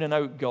the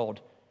down-and-out God.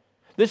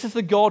 This is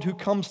the God who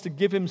comes to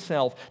give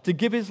himself, to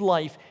give his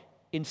life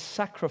in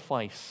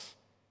sacrifice,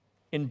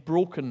 in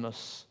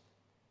brokenness,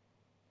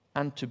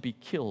 and to be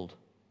killed.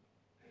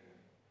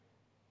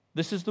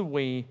 This is the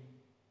way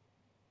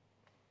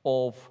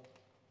of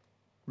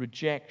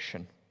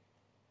rejection.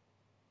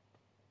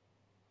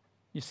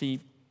 You see,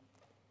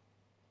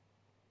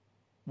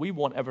 we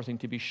want everything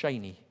to be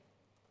shiny,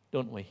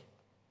 don't we?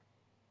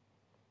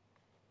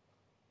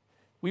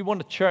 We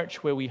want a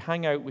church where we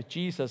hang out with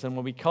Jesus and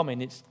when we come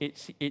in,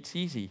 it's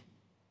easy.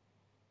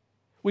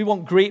 We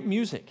want great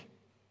music.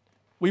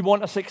 We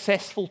want a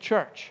successful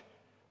church.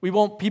 We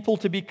want people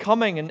to be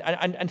coming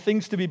and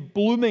things to be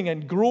blooming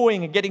and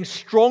growing and getting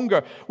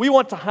stronger. We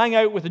want to hang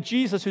out with a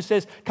Jesus who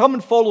says, come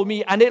and follow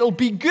me, and it'll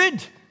be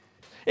good.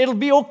 It'll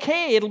be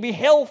okay. It'll be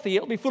healthy.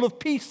 It'll be full of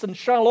peace and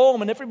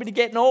shalom and everybody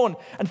getting on,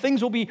 and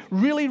things will be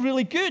really,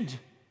 really good.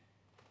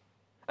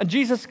 And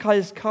Jesus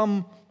says,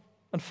 come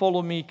and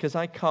follow me because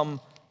I come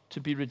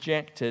to be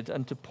rejected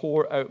and to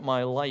pour out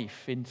my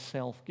life in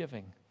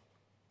self-giving.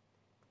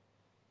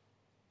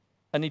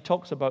 And he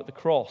talks about the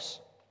cross.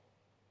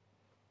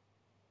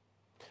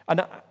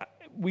 And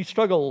we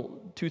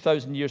struggle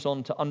 2,000 years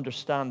on to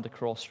understand the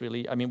cross,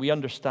 really. I mean, we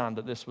understand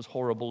that this was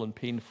horrible and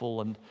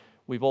painful, and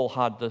we've all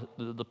had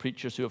the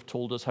preachers who have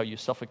told us how you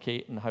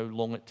suffocate and how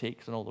long it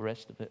takes and all the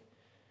rest of it.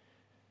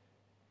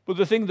 But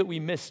the thing that we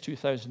miss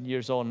 2,000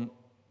 years on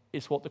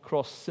is what the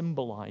cross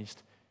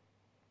symbolized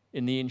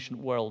in the ancient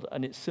world.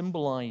 And it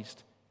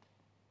symbolized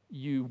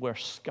you were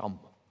scum.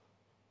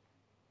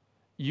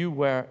 You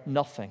were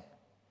nothing.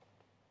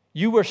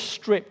 You were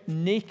stripped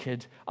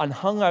naked and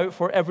hung out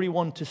for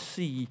everyone to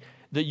see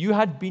that you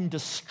had been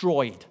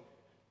destroyed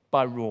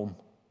by Rome.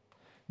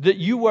 That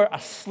you were a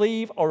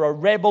slave or a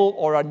rebel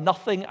or a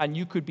nothing and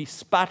you could be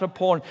spat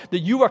upon.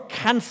 That you were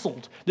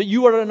canceled. That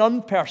you were an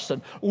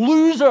unperson.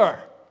 Loser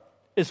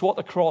is what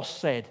the cross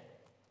said.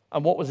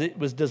 And what it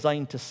was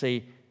designed to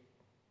say.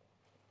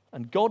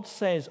 And God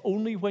says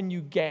only when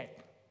you get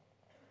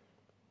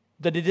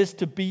that it is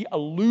to be a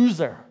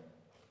loser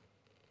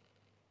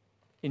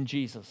in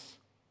Jesus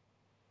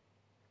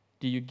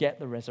do you get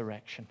the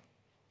resurrection.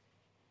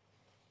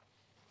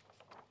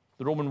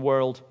 The Roman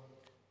world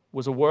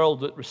was a world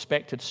that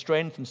respected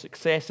strength and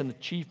success and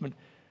achievement.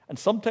 And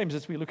sometimes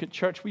as we look at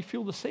church, we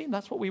feel the same.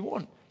 That's what we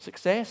want.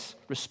 Success,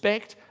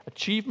 respect,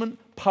 achievement,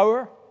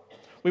 power.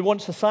 We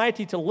want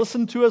society to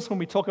listen to us when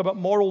we talk about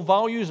moral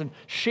values and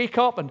shake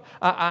up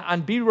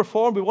and be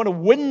reformed. We want to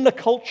win the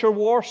culture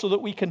war so that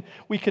we can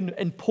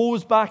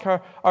impose back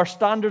our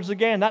standards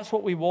again. That's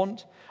what we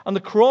want. And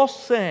the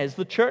cross says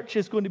the church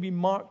is going to be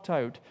marked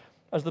out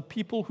as the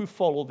people who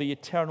follow the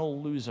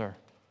eternal loser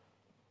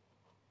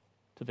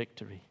to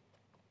victory.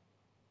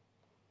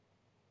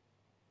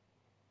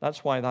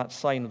 That's why that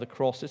sign of the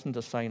cross isn't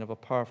a sign of a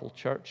powerful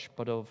church,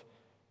 but of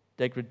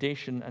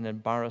degradation and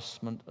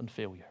embarrassment and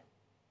failure.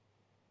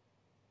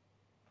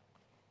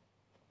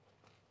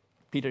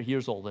 Peter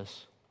hears all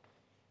this.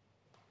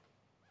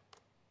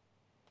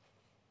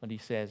 And he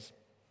says,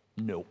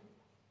 no.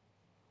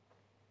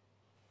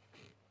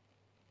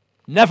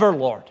 Never,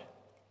 Lord.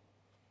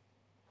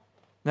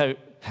 Now,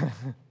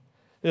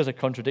 there's a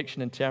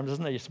contradiction in terms,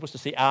 isn't there? You're supposed to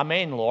say,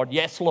 Amen, Lord.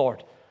 Yes,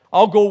 Lord.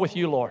 I'll go with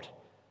you, Lord.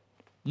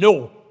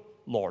 No,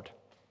 Lord,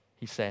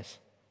 he says.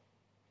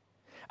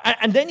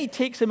 And then he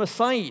takes him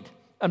aside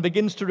and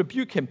begins to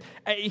rebuke him.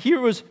 Here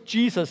was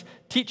Jesus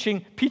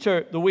teaching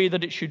Peter the way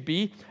that it should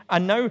be,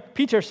 and now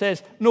Peter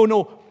says,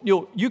 no,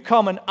 you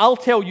come and I'll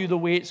tell you the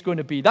way it's going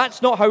to be.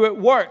 That's not how it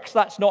works.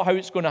 That's not how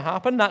it's going to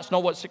happen. That's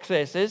not what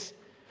success is.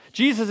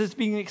 Jesus is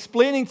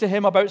explaining to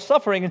him about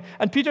suffering,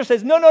 and Peter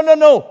says,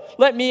 no,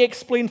 let me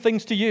explain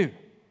things to you.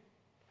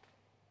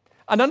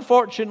 And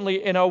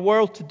unfortunately, in our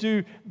world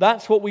today,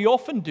 that's what we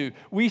often do.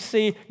 We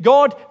say,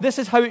 God, this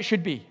is how it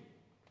should be.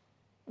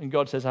 And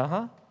God says,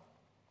 uh-huh.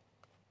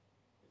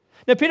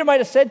 Now, Peter might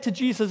have said to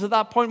Jesus at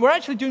that point, we're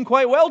actually doing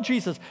quite well,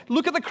 Jesus.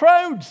 Look at the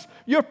crowds.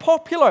 You're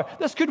popular.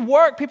 This could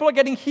work. People are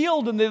getting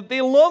healed, and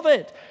they love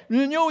it.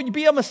 You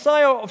be a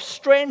Messiah of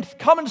strength.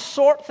 Come and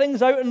sort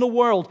things out in the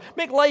world.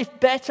 Make life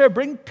better.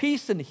 Bring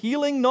peace and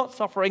healing, not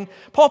suffering.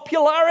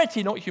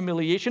 Popularity, not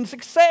humiliation.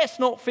 Success,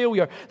 not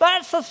failure.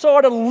 That's the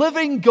sort of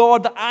living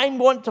God that I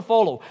want to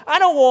follow. I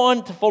don't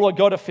want to follow a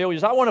God of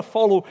failures. I want to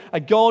follow a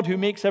God who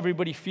makes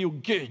everybody feel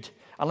good.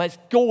 And let's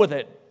go with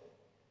it.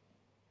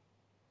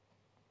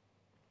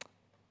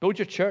 Build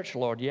your church,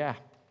 Lord, yeah.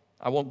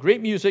 I want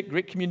great music,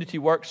 great community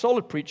work,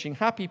 solid preaching,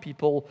 happy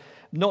people,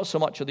 not so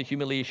much of the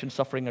humiliation,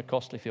 suffering, or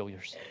costly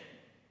failures.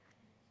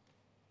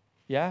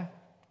 Yeah?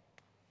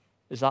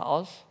 Is that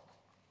us?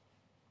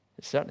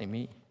 It's certainly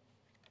me.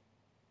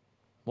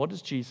 What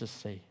does Jesus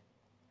say?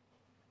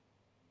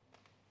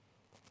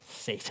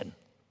 Satan.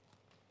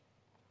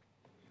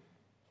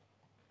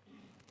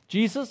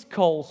 Jesus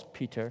calls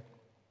Peter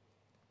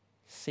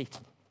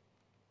Satan.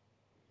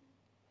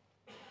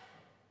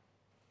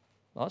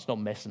 Well, that's not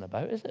messing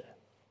about, is it?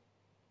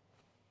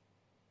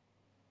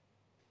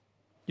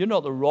 You're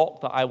not the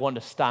rock that I want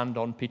to stand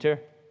on, Peter.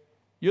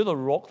 You're the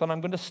rock that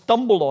I'm going to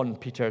stumble on,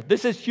 Peter.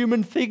 This is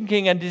human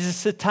thinking, and this is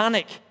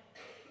satanic.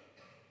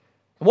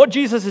 And what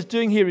Jesus is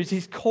doing here is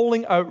he's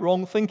calling out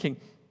wrong thinking.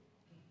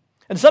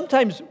 And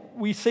sometimes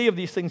we say of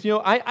these things,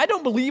 I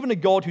don't believe in a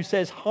God who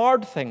says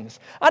hard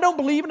things. I don't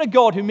believe in a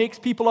God who makes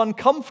people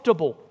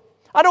uncomfortable.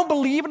 I don't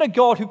believe in a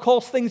God who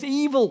calls things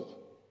evil.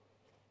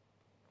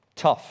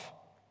 Tough.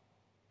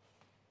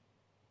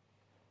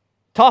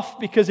 Tough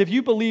because if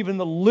you believe in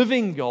the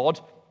living God,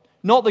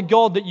 not the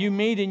God that you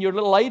made in your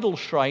little idol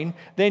shrine,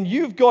 then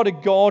you've got a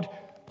God,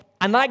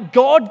 and that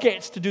God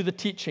gets to do the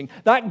teaching.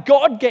 That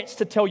God gets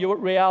to tell you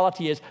what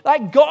reality is.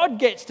 That God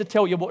gets to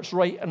tell you what's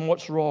right and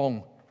what's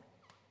wrong.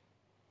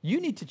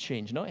 You need to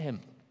change, not him.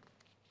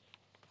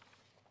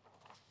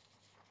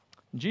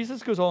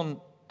 Jesus goes on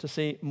to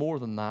say more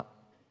than that.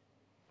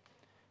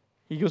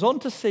 He goes on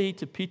to say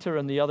to Peter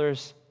and the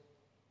others,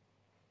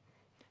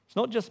 it's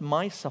not just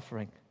my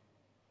suffering,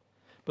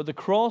 but the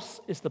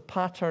cross is the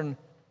pattern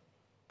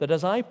that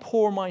as I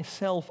pour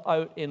myself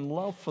out in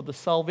love for the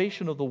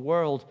salvation of the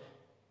world,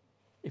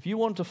 if you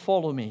want to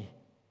follow me,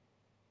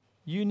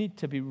 you need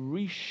to be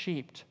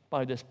reshaped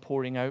by this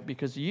pouring out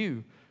because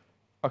you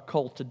are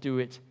called to do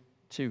it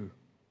too.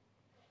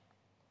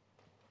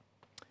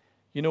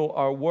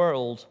 Our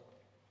world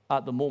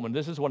at the moment,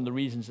 this is one of the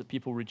reasons that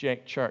people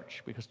reject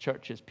church, because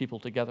church is people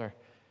together,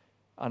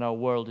 and our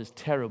world is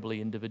terribly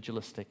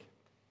individualistic.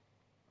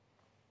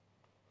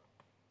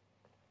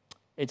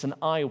 It's an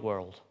I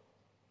world.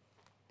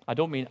 I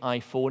don't mean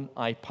iPhone,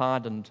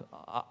 iPad, and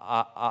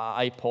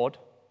iPod.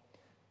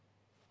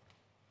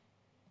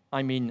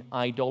 I mean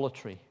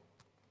idolatry.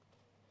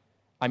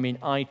 I mean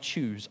I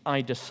choose,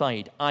 I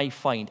decide, I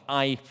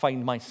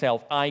find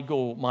myself, I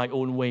go my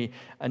own way.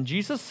 And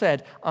Jesus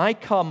said, I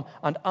come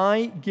and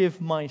I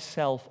give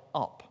myself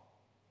up.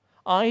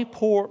 I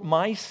pour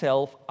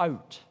myself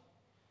out.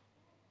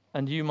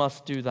 And you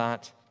must do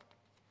that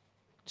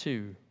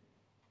too.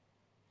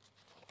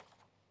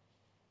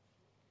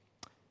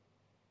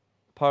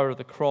 Power of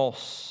the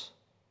cross.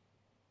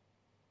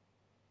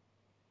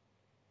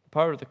 The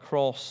power of the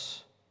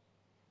cross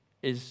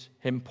is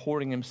him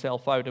pouring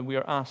himself out, and we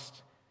are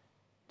asked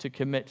to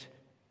commit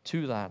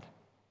to that.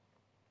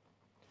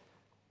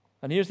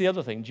 And here's the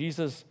other thing.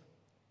 Jesus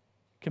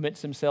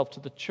commits himself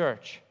to the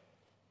church.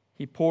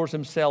 He pours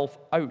himself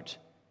out.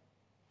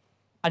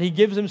 And he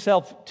gives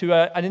himself to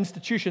an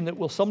institution that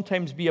will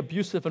sometimes be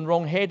abusive and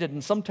wrong-headed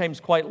and sometimes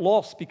quite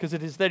lost because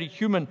it is very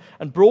human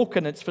and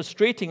broken. It's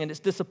frustrating and it's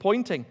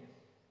disappointing.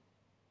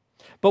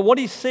 But what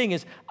he's saying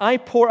is, I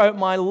pour out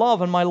my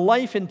love and my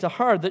life into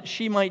her that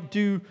she might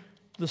do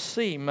the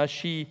same as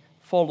she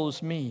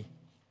follows me.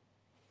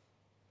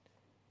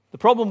 The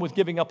problem with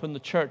giving up in the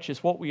church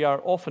is what we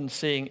are often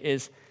saying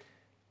is,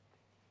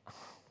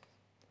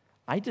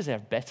 I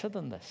deserve better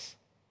than this.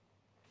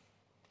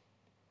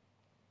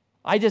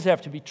 I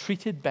deserve to be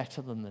treated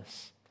better than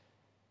this.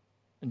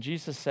 And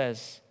Jesus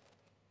says,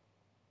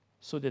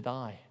 so did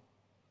I.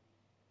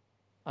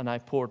 And I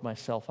poured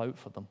myself out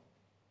for them.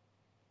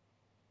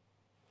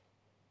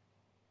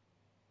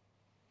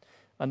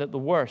 And at the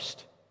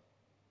worst,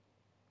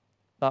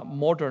 that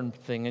modern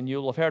thing, and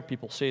you'll have heard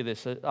people say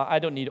this, I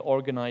don't need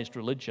organized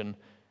religion,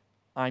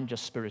 I'm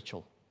just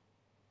spiritual.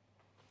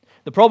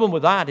 The problem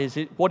with that is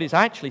what he's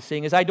actually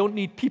saying is I don't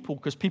need people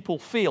because people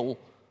fail.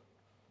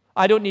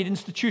 I don't need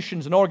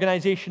institutions and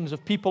organizations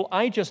of people,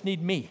 I just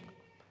need me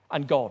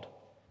and God.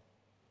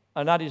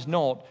 And that is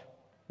not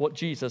what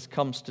Jesus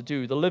comes to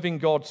do. The living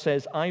God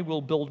says, I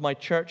will build my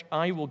church.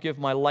 I will give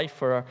my life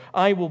for her.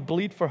 I will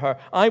bleed for her.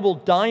 I will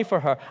die for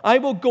her. I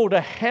will go to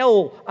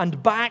hell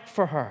and back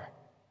for her,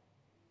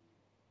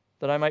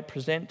 that I might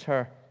present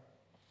her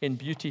in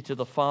beauty to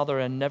the Father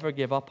and never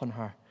give up on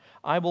her.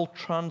 I will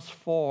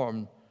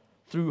transform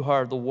through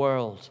her the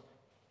world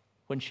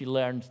when she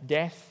learns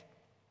death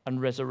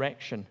and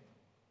resurrection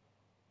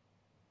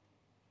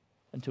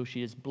until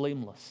she is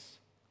blameless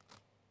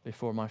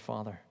before my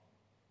Father.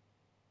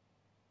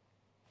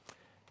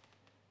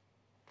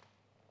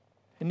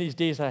 In these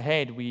days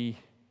ahead, we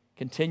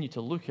continue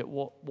to look at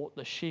what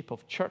the shape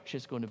of church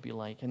is going to be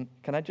like. And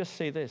can I just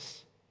say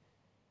this?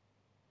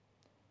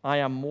 I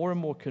am more and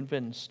more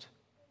convinced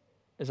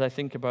as I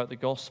think about the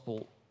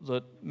gospel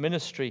that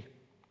ministry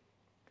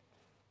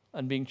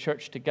and being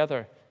church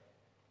together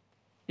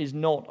is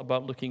not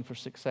about looking for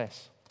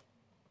success.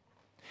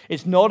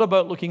 It's not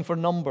about looking for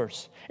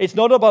numbers. It's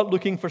not about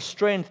looking for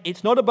strength.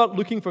 It's not about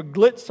looking for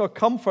glitz or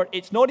comfort.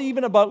 It's not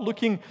even about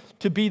looking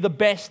to be the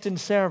best in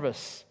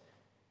service.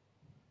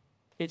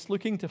 It's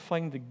looking to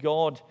find the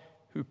God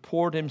who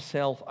poured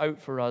himself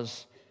out for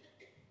us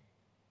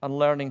and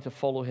learning to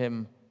follow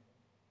him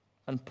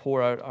and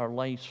pour out our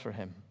lives for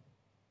him.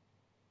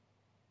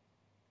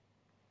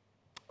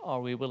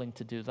 Are we willing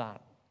to do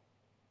that?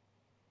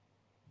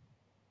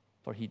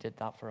 For he did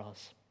that for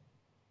us.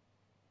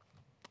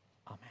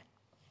 Amen.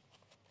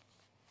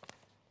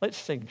 Let's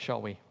sing,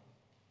 shall we?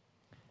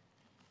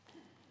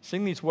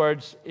 Sing these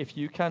words if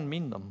you can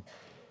mean them,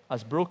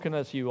 as broken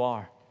as you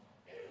are.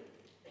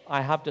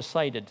 I have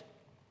decided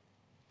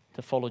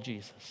to follow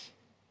Jesus.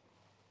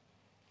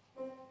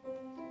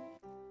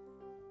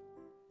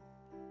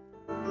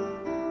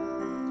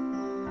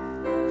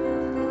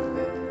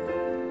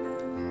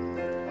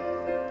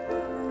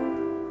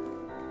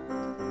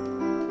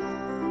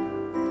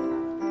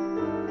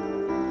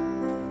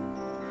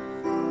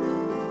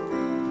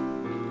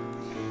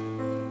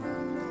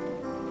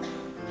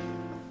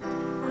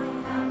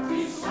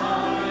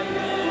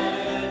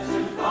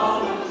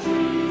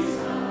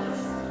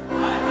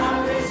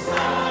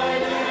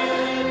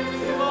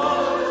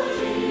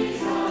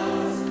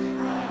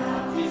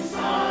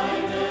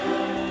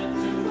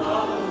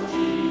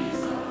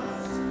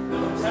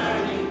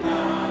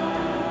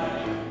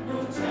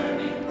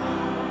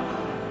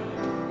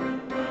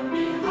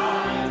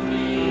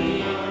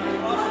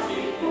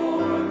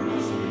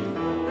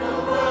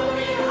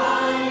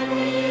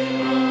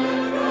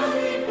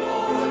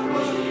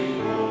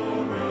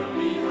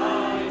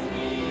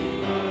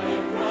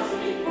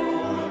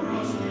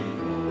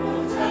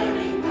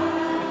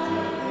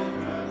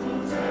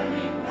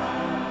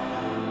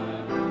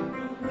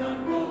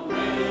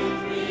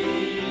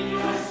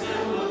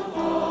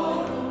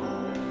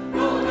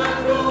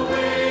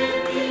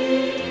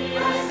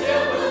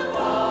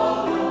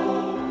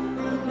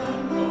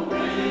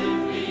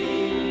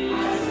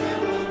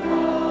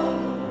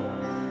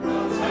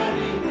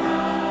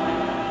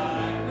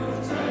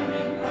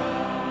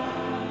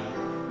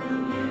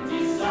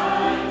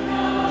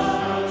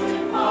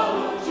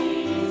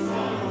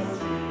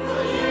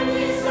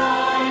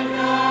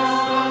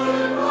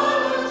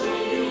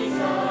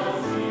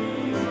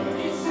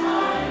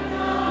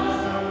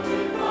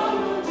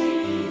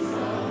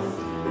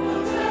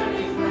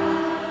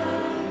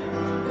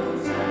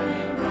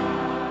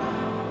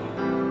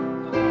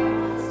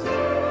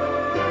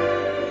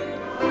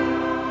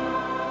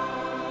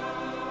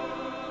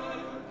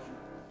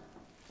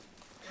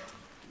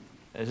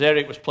 As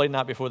Eric was playing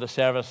that before the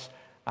service,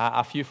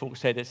 a few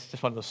folks said it's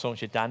just one of those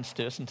songs you dance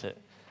to, isn't it?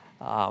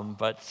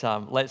 But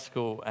let's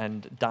go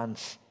and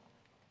dance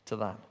to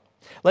that.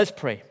 Let's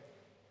pray.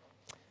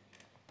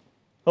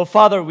 Oh,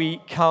 Father,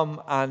 we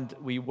come and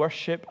we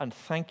worship and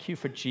thank you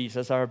for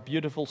Jesus, our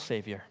beautiful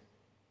Savior.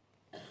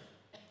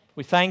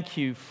 We thank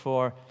you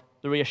for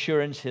the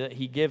reassurance that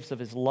he gives of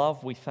his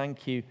love. We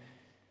thank you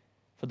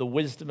for the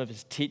wisdom of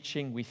his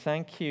teaching. We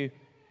thank you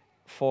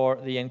for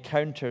the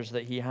encounters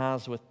that he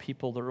has with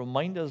people that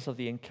remind us of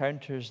the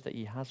encounters that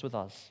he has with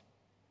us.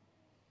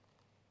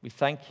 We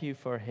thank you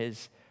for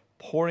his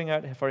pouring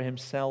out for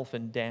himself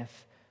in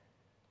death.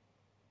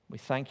 We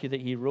thank you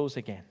that he rose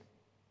again.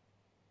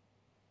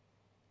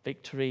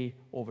 Victory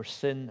over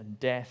sin and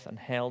death and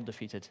hell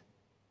defeated.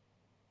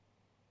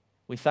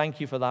 We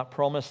thank you for that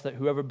promise that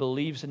whoever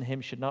believes in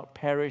him should not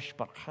perish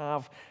but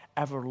have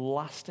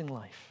everlasting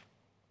life.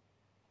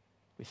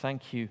 We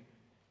thank you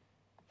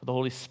for the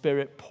Holy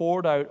Spirit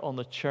poured out on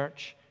the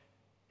church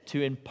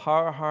to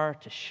empower her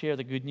to share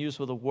the good news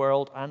with the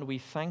world. And we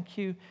thank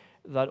you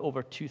that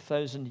over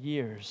 2,000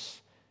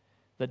 years,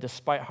 that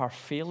despite her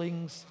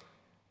failings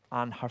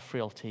and her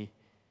frailty,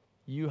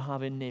 you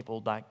have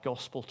enabled that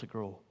gospel to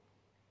grow.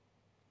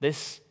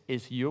 This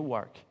is your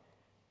work,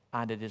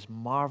 and it is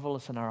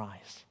marvelous in our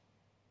eyes.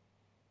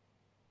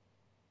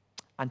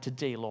 And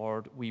today,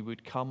 Lord, we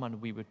would come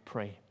and we would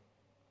pray.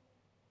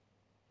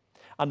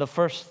 And the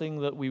first thing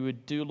that we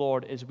would do,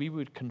 Lord, is we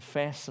would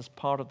confess as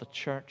part of the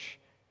church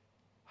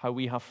how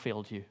we have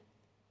failed you.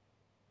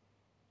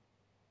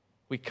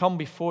 We come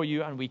before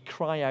you and we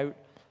cry out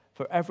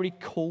for every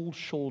cold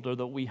shoulder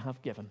that we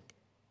have given,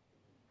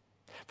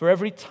 for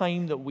every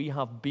time that we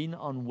have been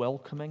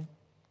unwelcoming,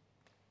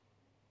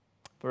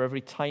 for every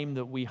time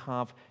that we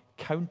have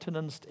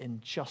countenanced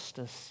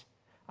injustice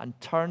and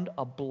turned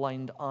a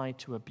blind eye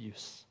to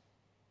abuse.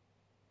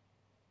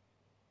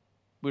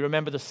 We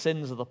remember the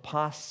sins of the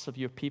past of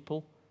your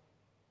people,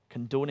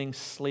 condoning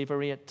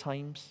slavery at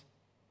times,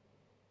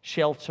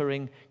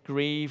 sheltering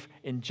grave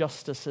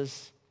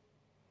injustices,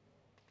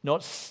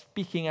 not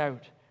speaking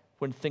out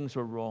when things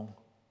were wrong.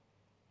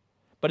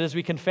 But as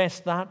we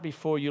confess that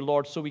before you,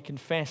 Lord, so we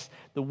confess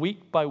the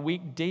week by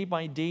week, day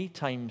by day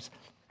times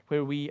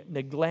where we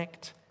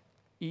neglect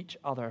each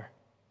other,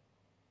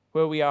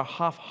 where we are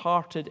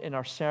half-hearted in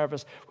our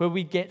service, where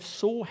we get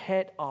so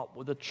het up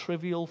with the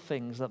trivial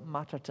things that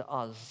matter to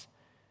us,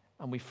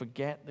 and we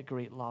forget the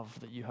great love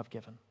that you have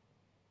given.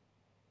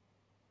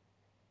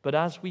 But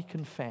as we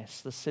confess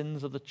the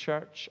sins of the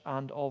church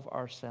and of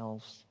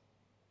ourselves,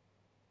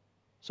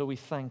 so we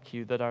thank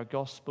you that our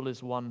gospel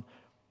is one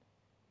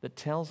that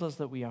tells us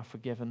that we are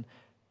forgiven,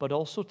 but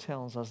also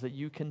tells us that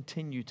you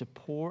continue to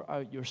pour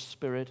out your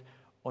Spirit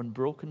on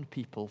broken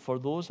people, for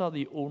those are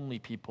the only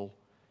people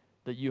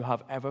that you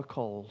have ever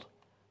called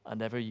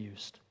and ever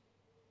used.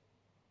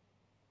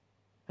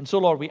 And so,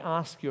 Lord, we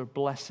ask your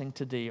blessing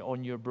today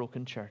on your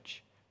broken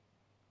church.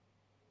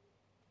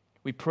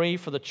 We pray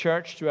for the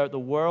church throughout the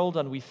world,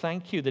 and we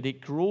thank you that it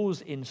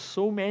grows in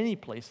so many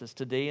places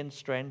today in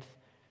strength.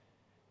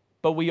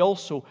 But we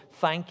also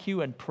thank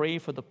you and pray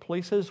for the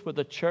places where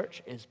the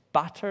church is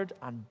battered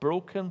and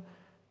broken,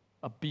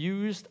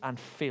 abused and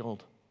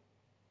failed.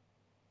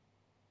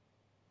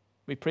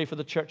 We pray for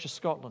the Church of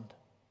Scotland.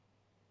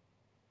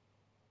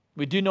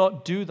 We do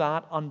not do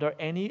that under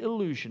any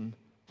illusion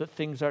that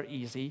things are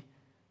easy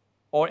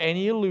or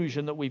any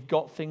illusion that we've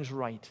got things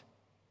right.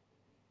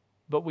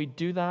 But we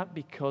do that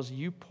because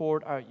you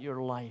poured out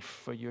your life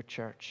for your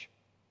church.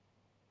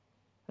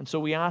 And so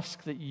we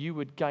ask that you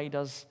would guide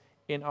us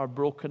in our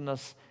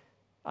brokenness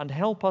and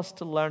help us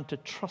to learn to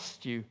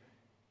trust you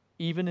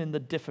even in the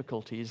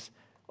difficulties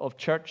of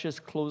churches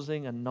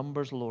closing and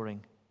numbers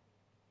lowering.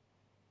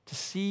 To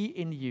see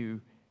in you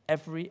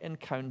every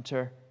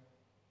encounter,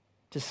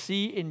 to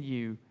see in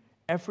you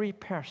every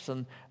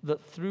person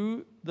that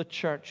through the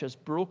church, as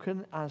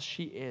broken as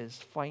she is,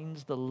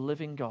 finds the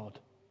living God.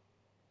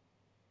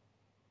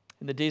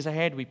 In the days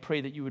ahead, we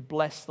pray that you would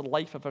bless the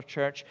life of our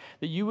church,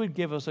 that you would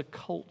give us a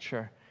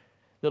culture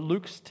that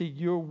looks to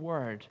your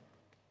word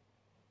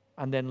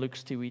and then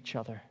looks to each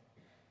other.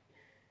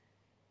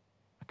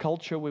 A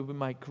culture where we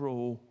might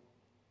grow,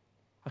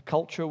 a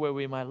culture where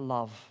we might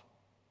love,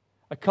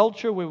 a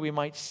culture where we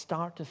might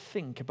start to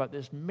think about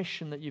this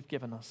mission that you've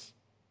given us.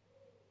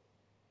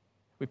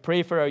 We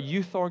pray for our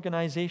youth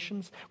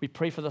organizations. We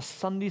pray for the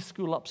Sunday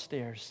school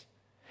upstairs.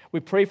 We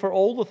pray for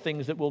all the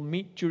things that we'll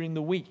meet during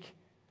the week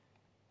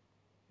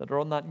that are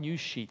on that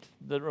news sheet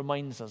that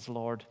reminds us,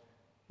 Lord,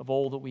 of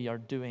all that we are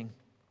doing.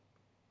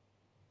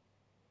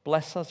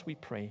 Bless us, we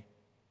pray.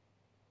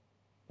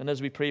 And as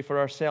we pray for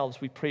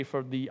ourselves, we pray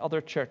for the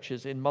other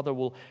churches in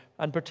Motherwell,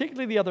 and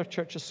particularly the other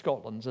Church of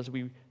Scotland, as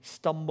we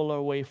stumble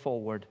our way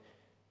forward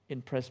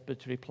in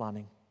presbytery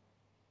planning.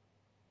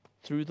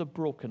 Through the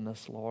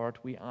brokenness, Lord,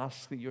 we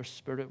ask that your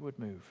Spirit would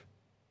move.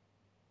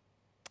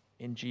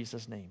 In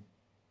Jesus' name,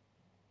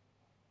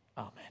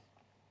 amen.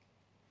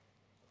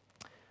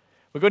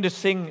 We're going to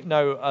sing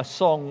now a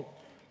song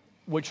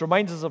which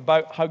reminds us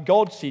about how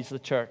God sees the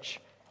church,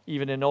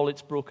 even in all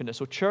its brokenness.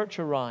 So, church,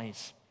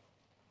 arise.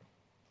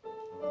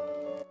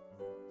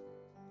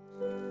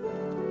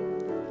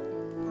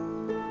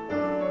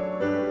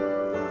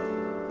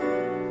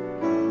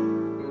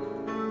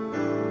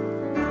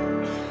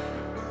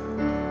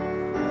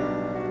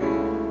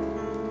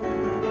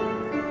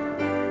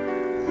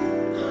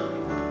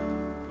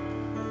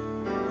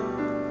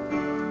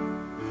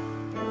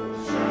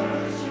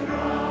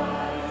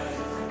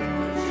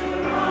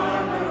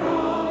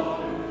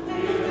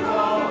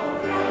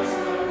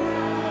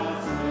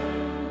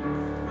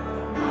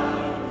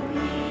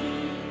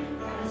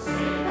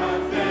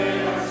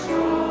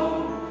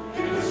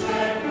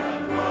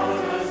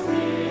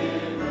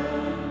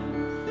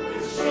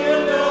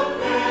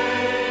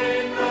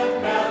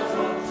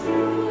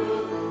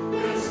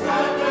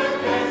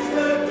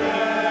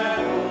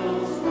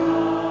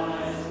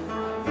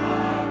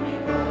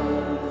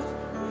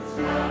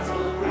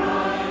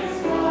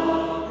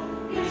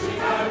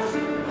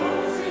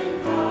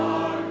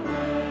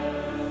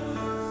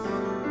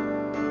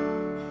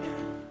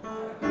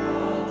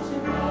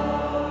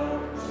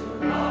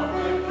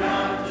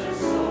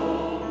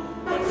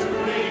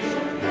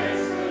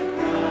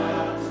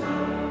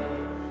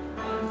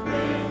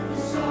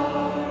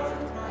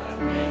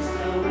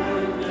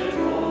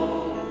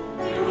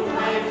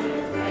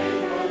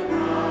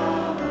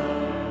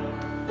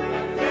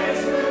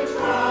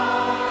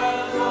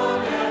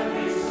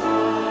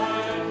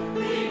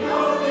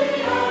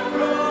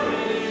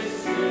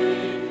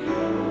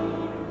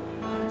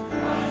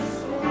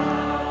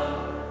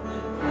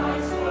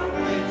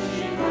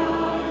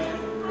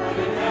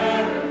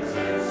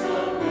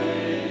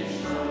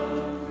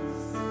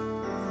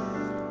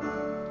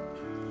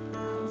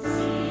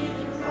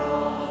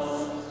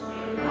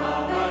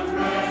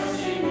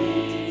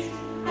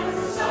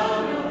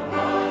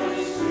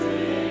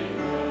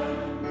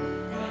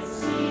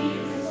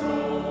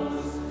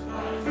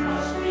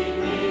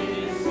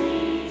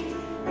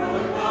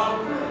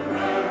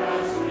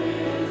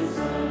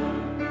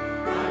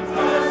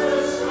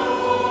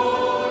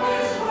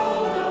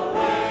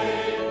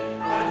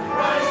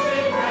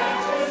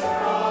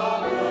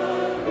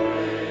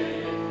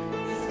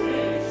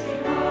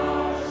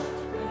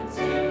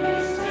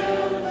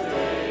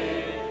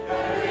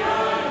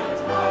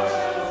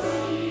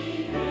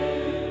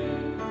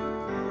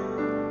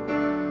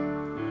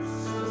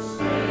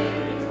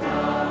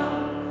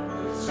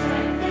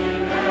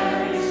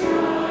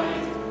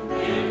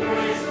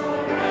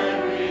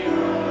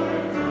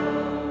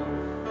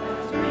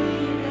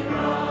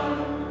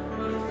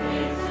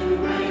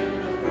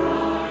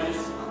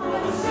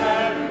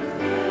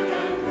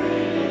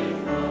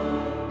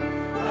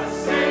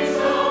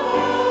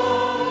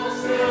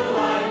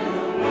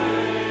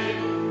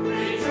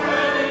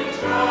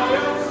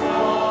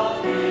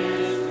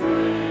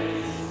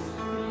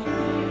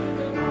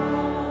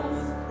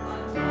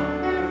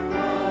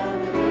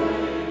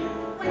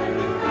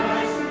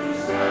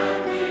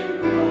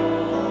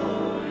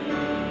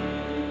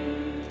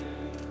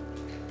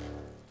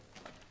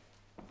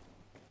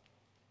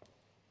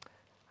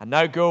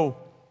 now go.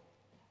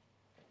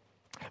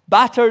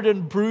 Battered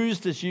and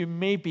bruised as you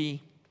may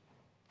be,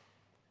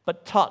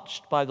 but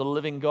touched by the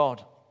living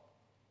God,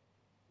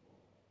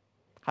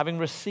 having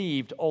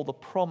received all the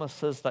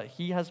promises that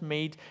he has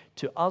made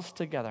to us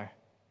together.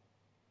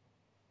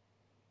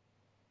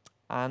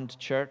 And,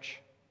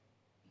 church,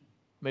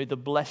 may the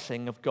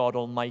blessing of God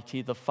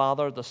Almighty, the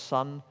Father, the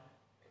Son,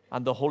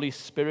 and the Holy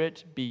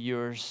Spirit be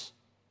yours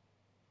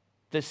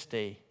this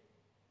day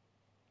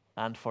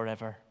and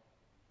forever.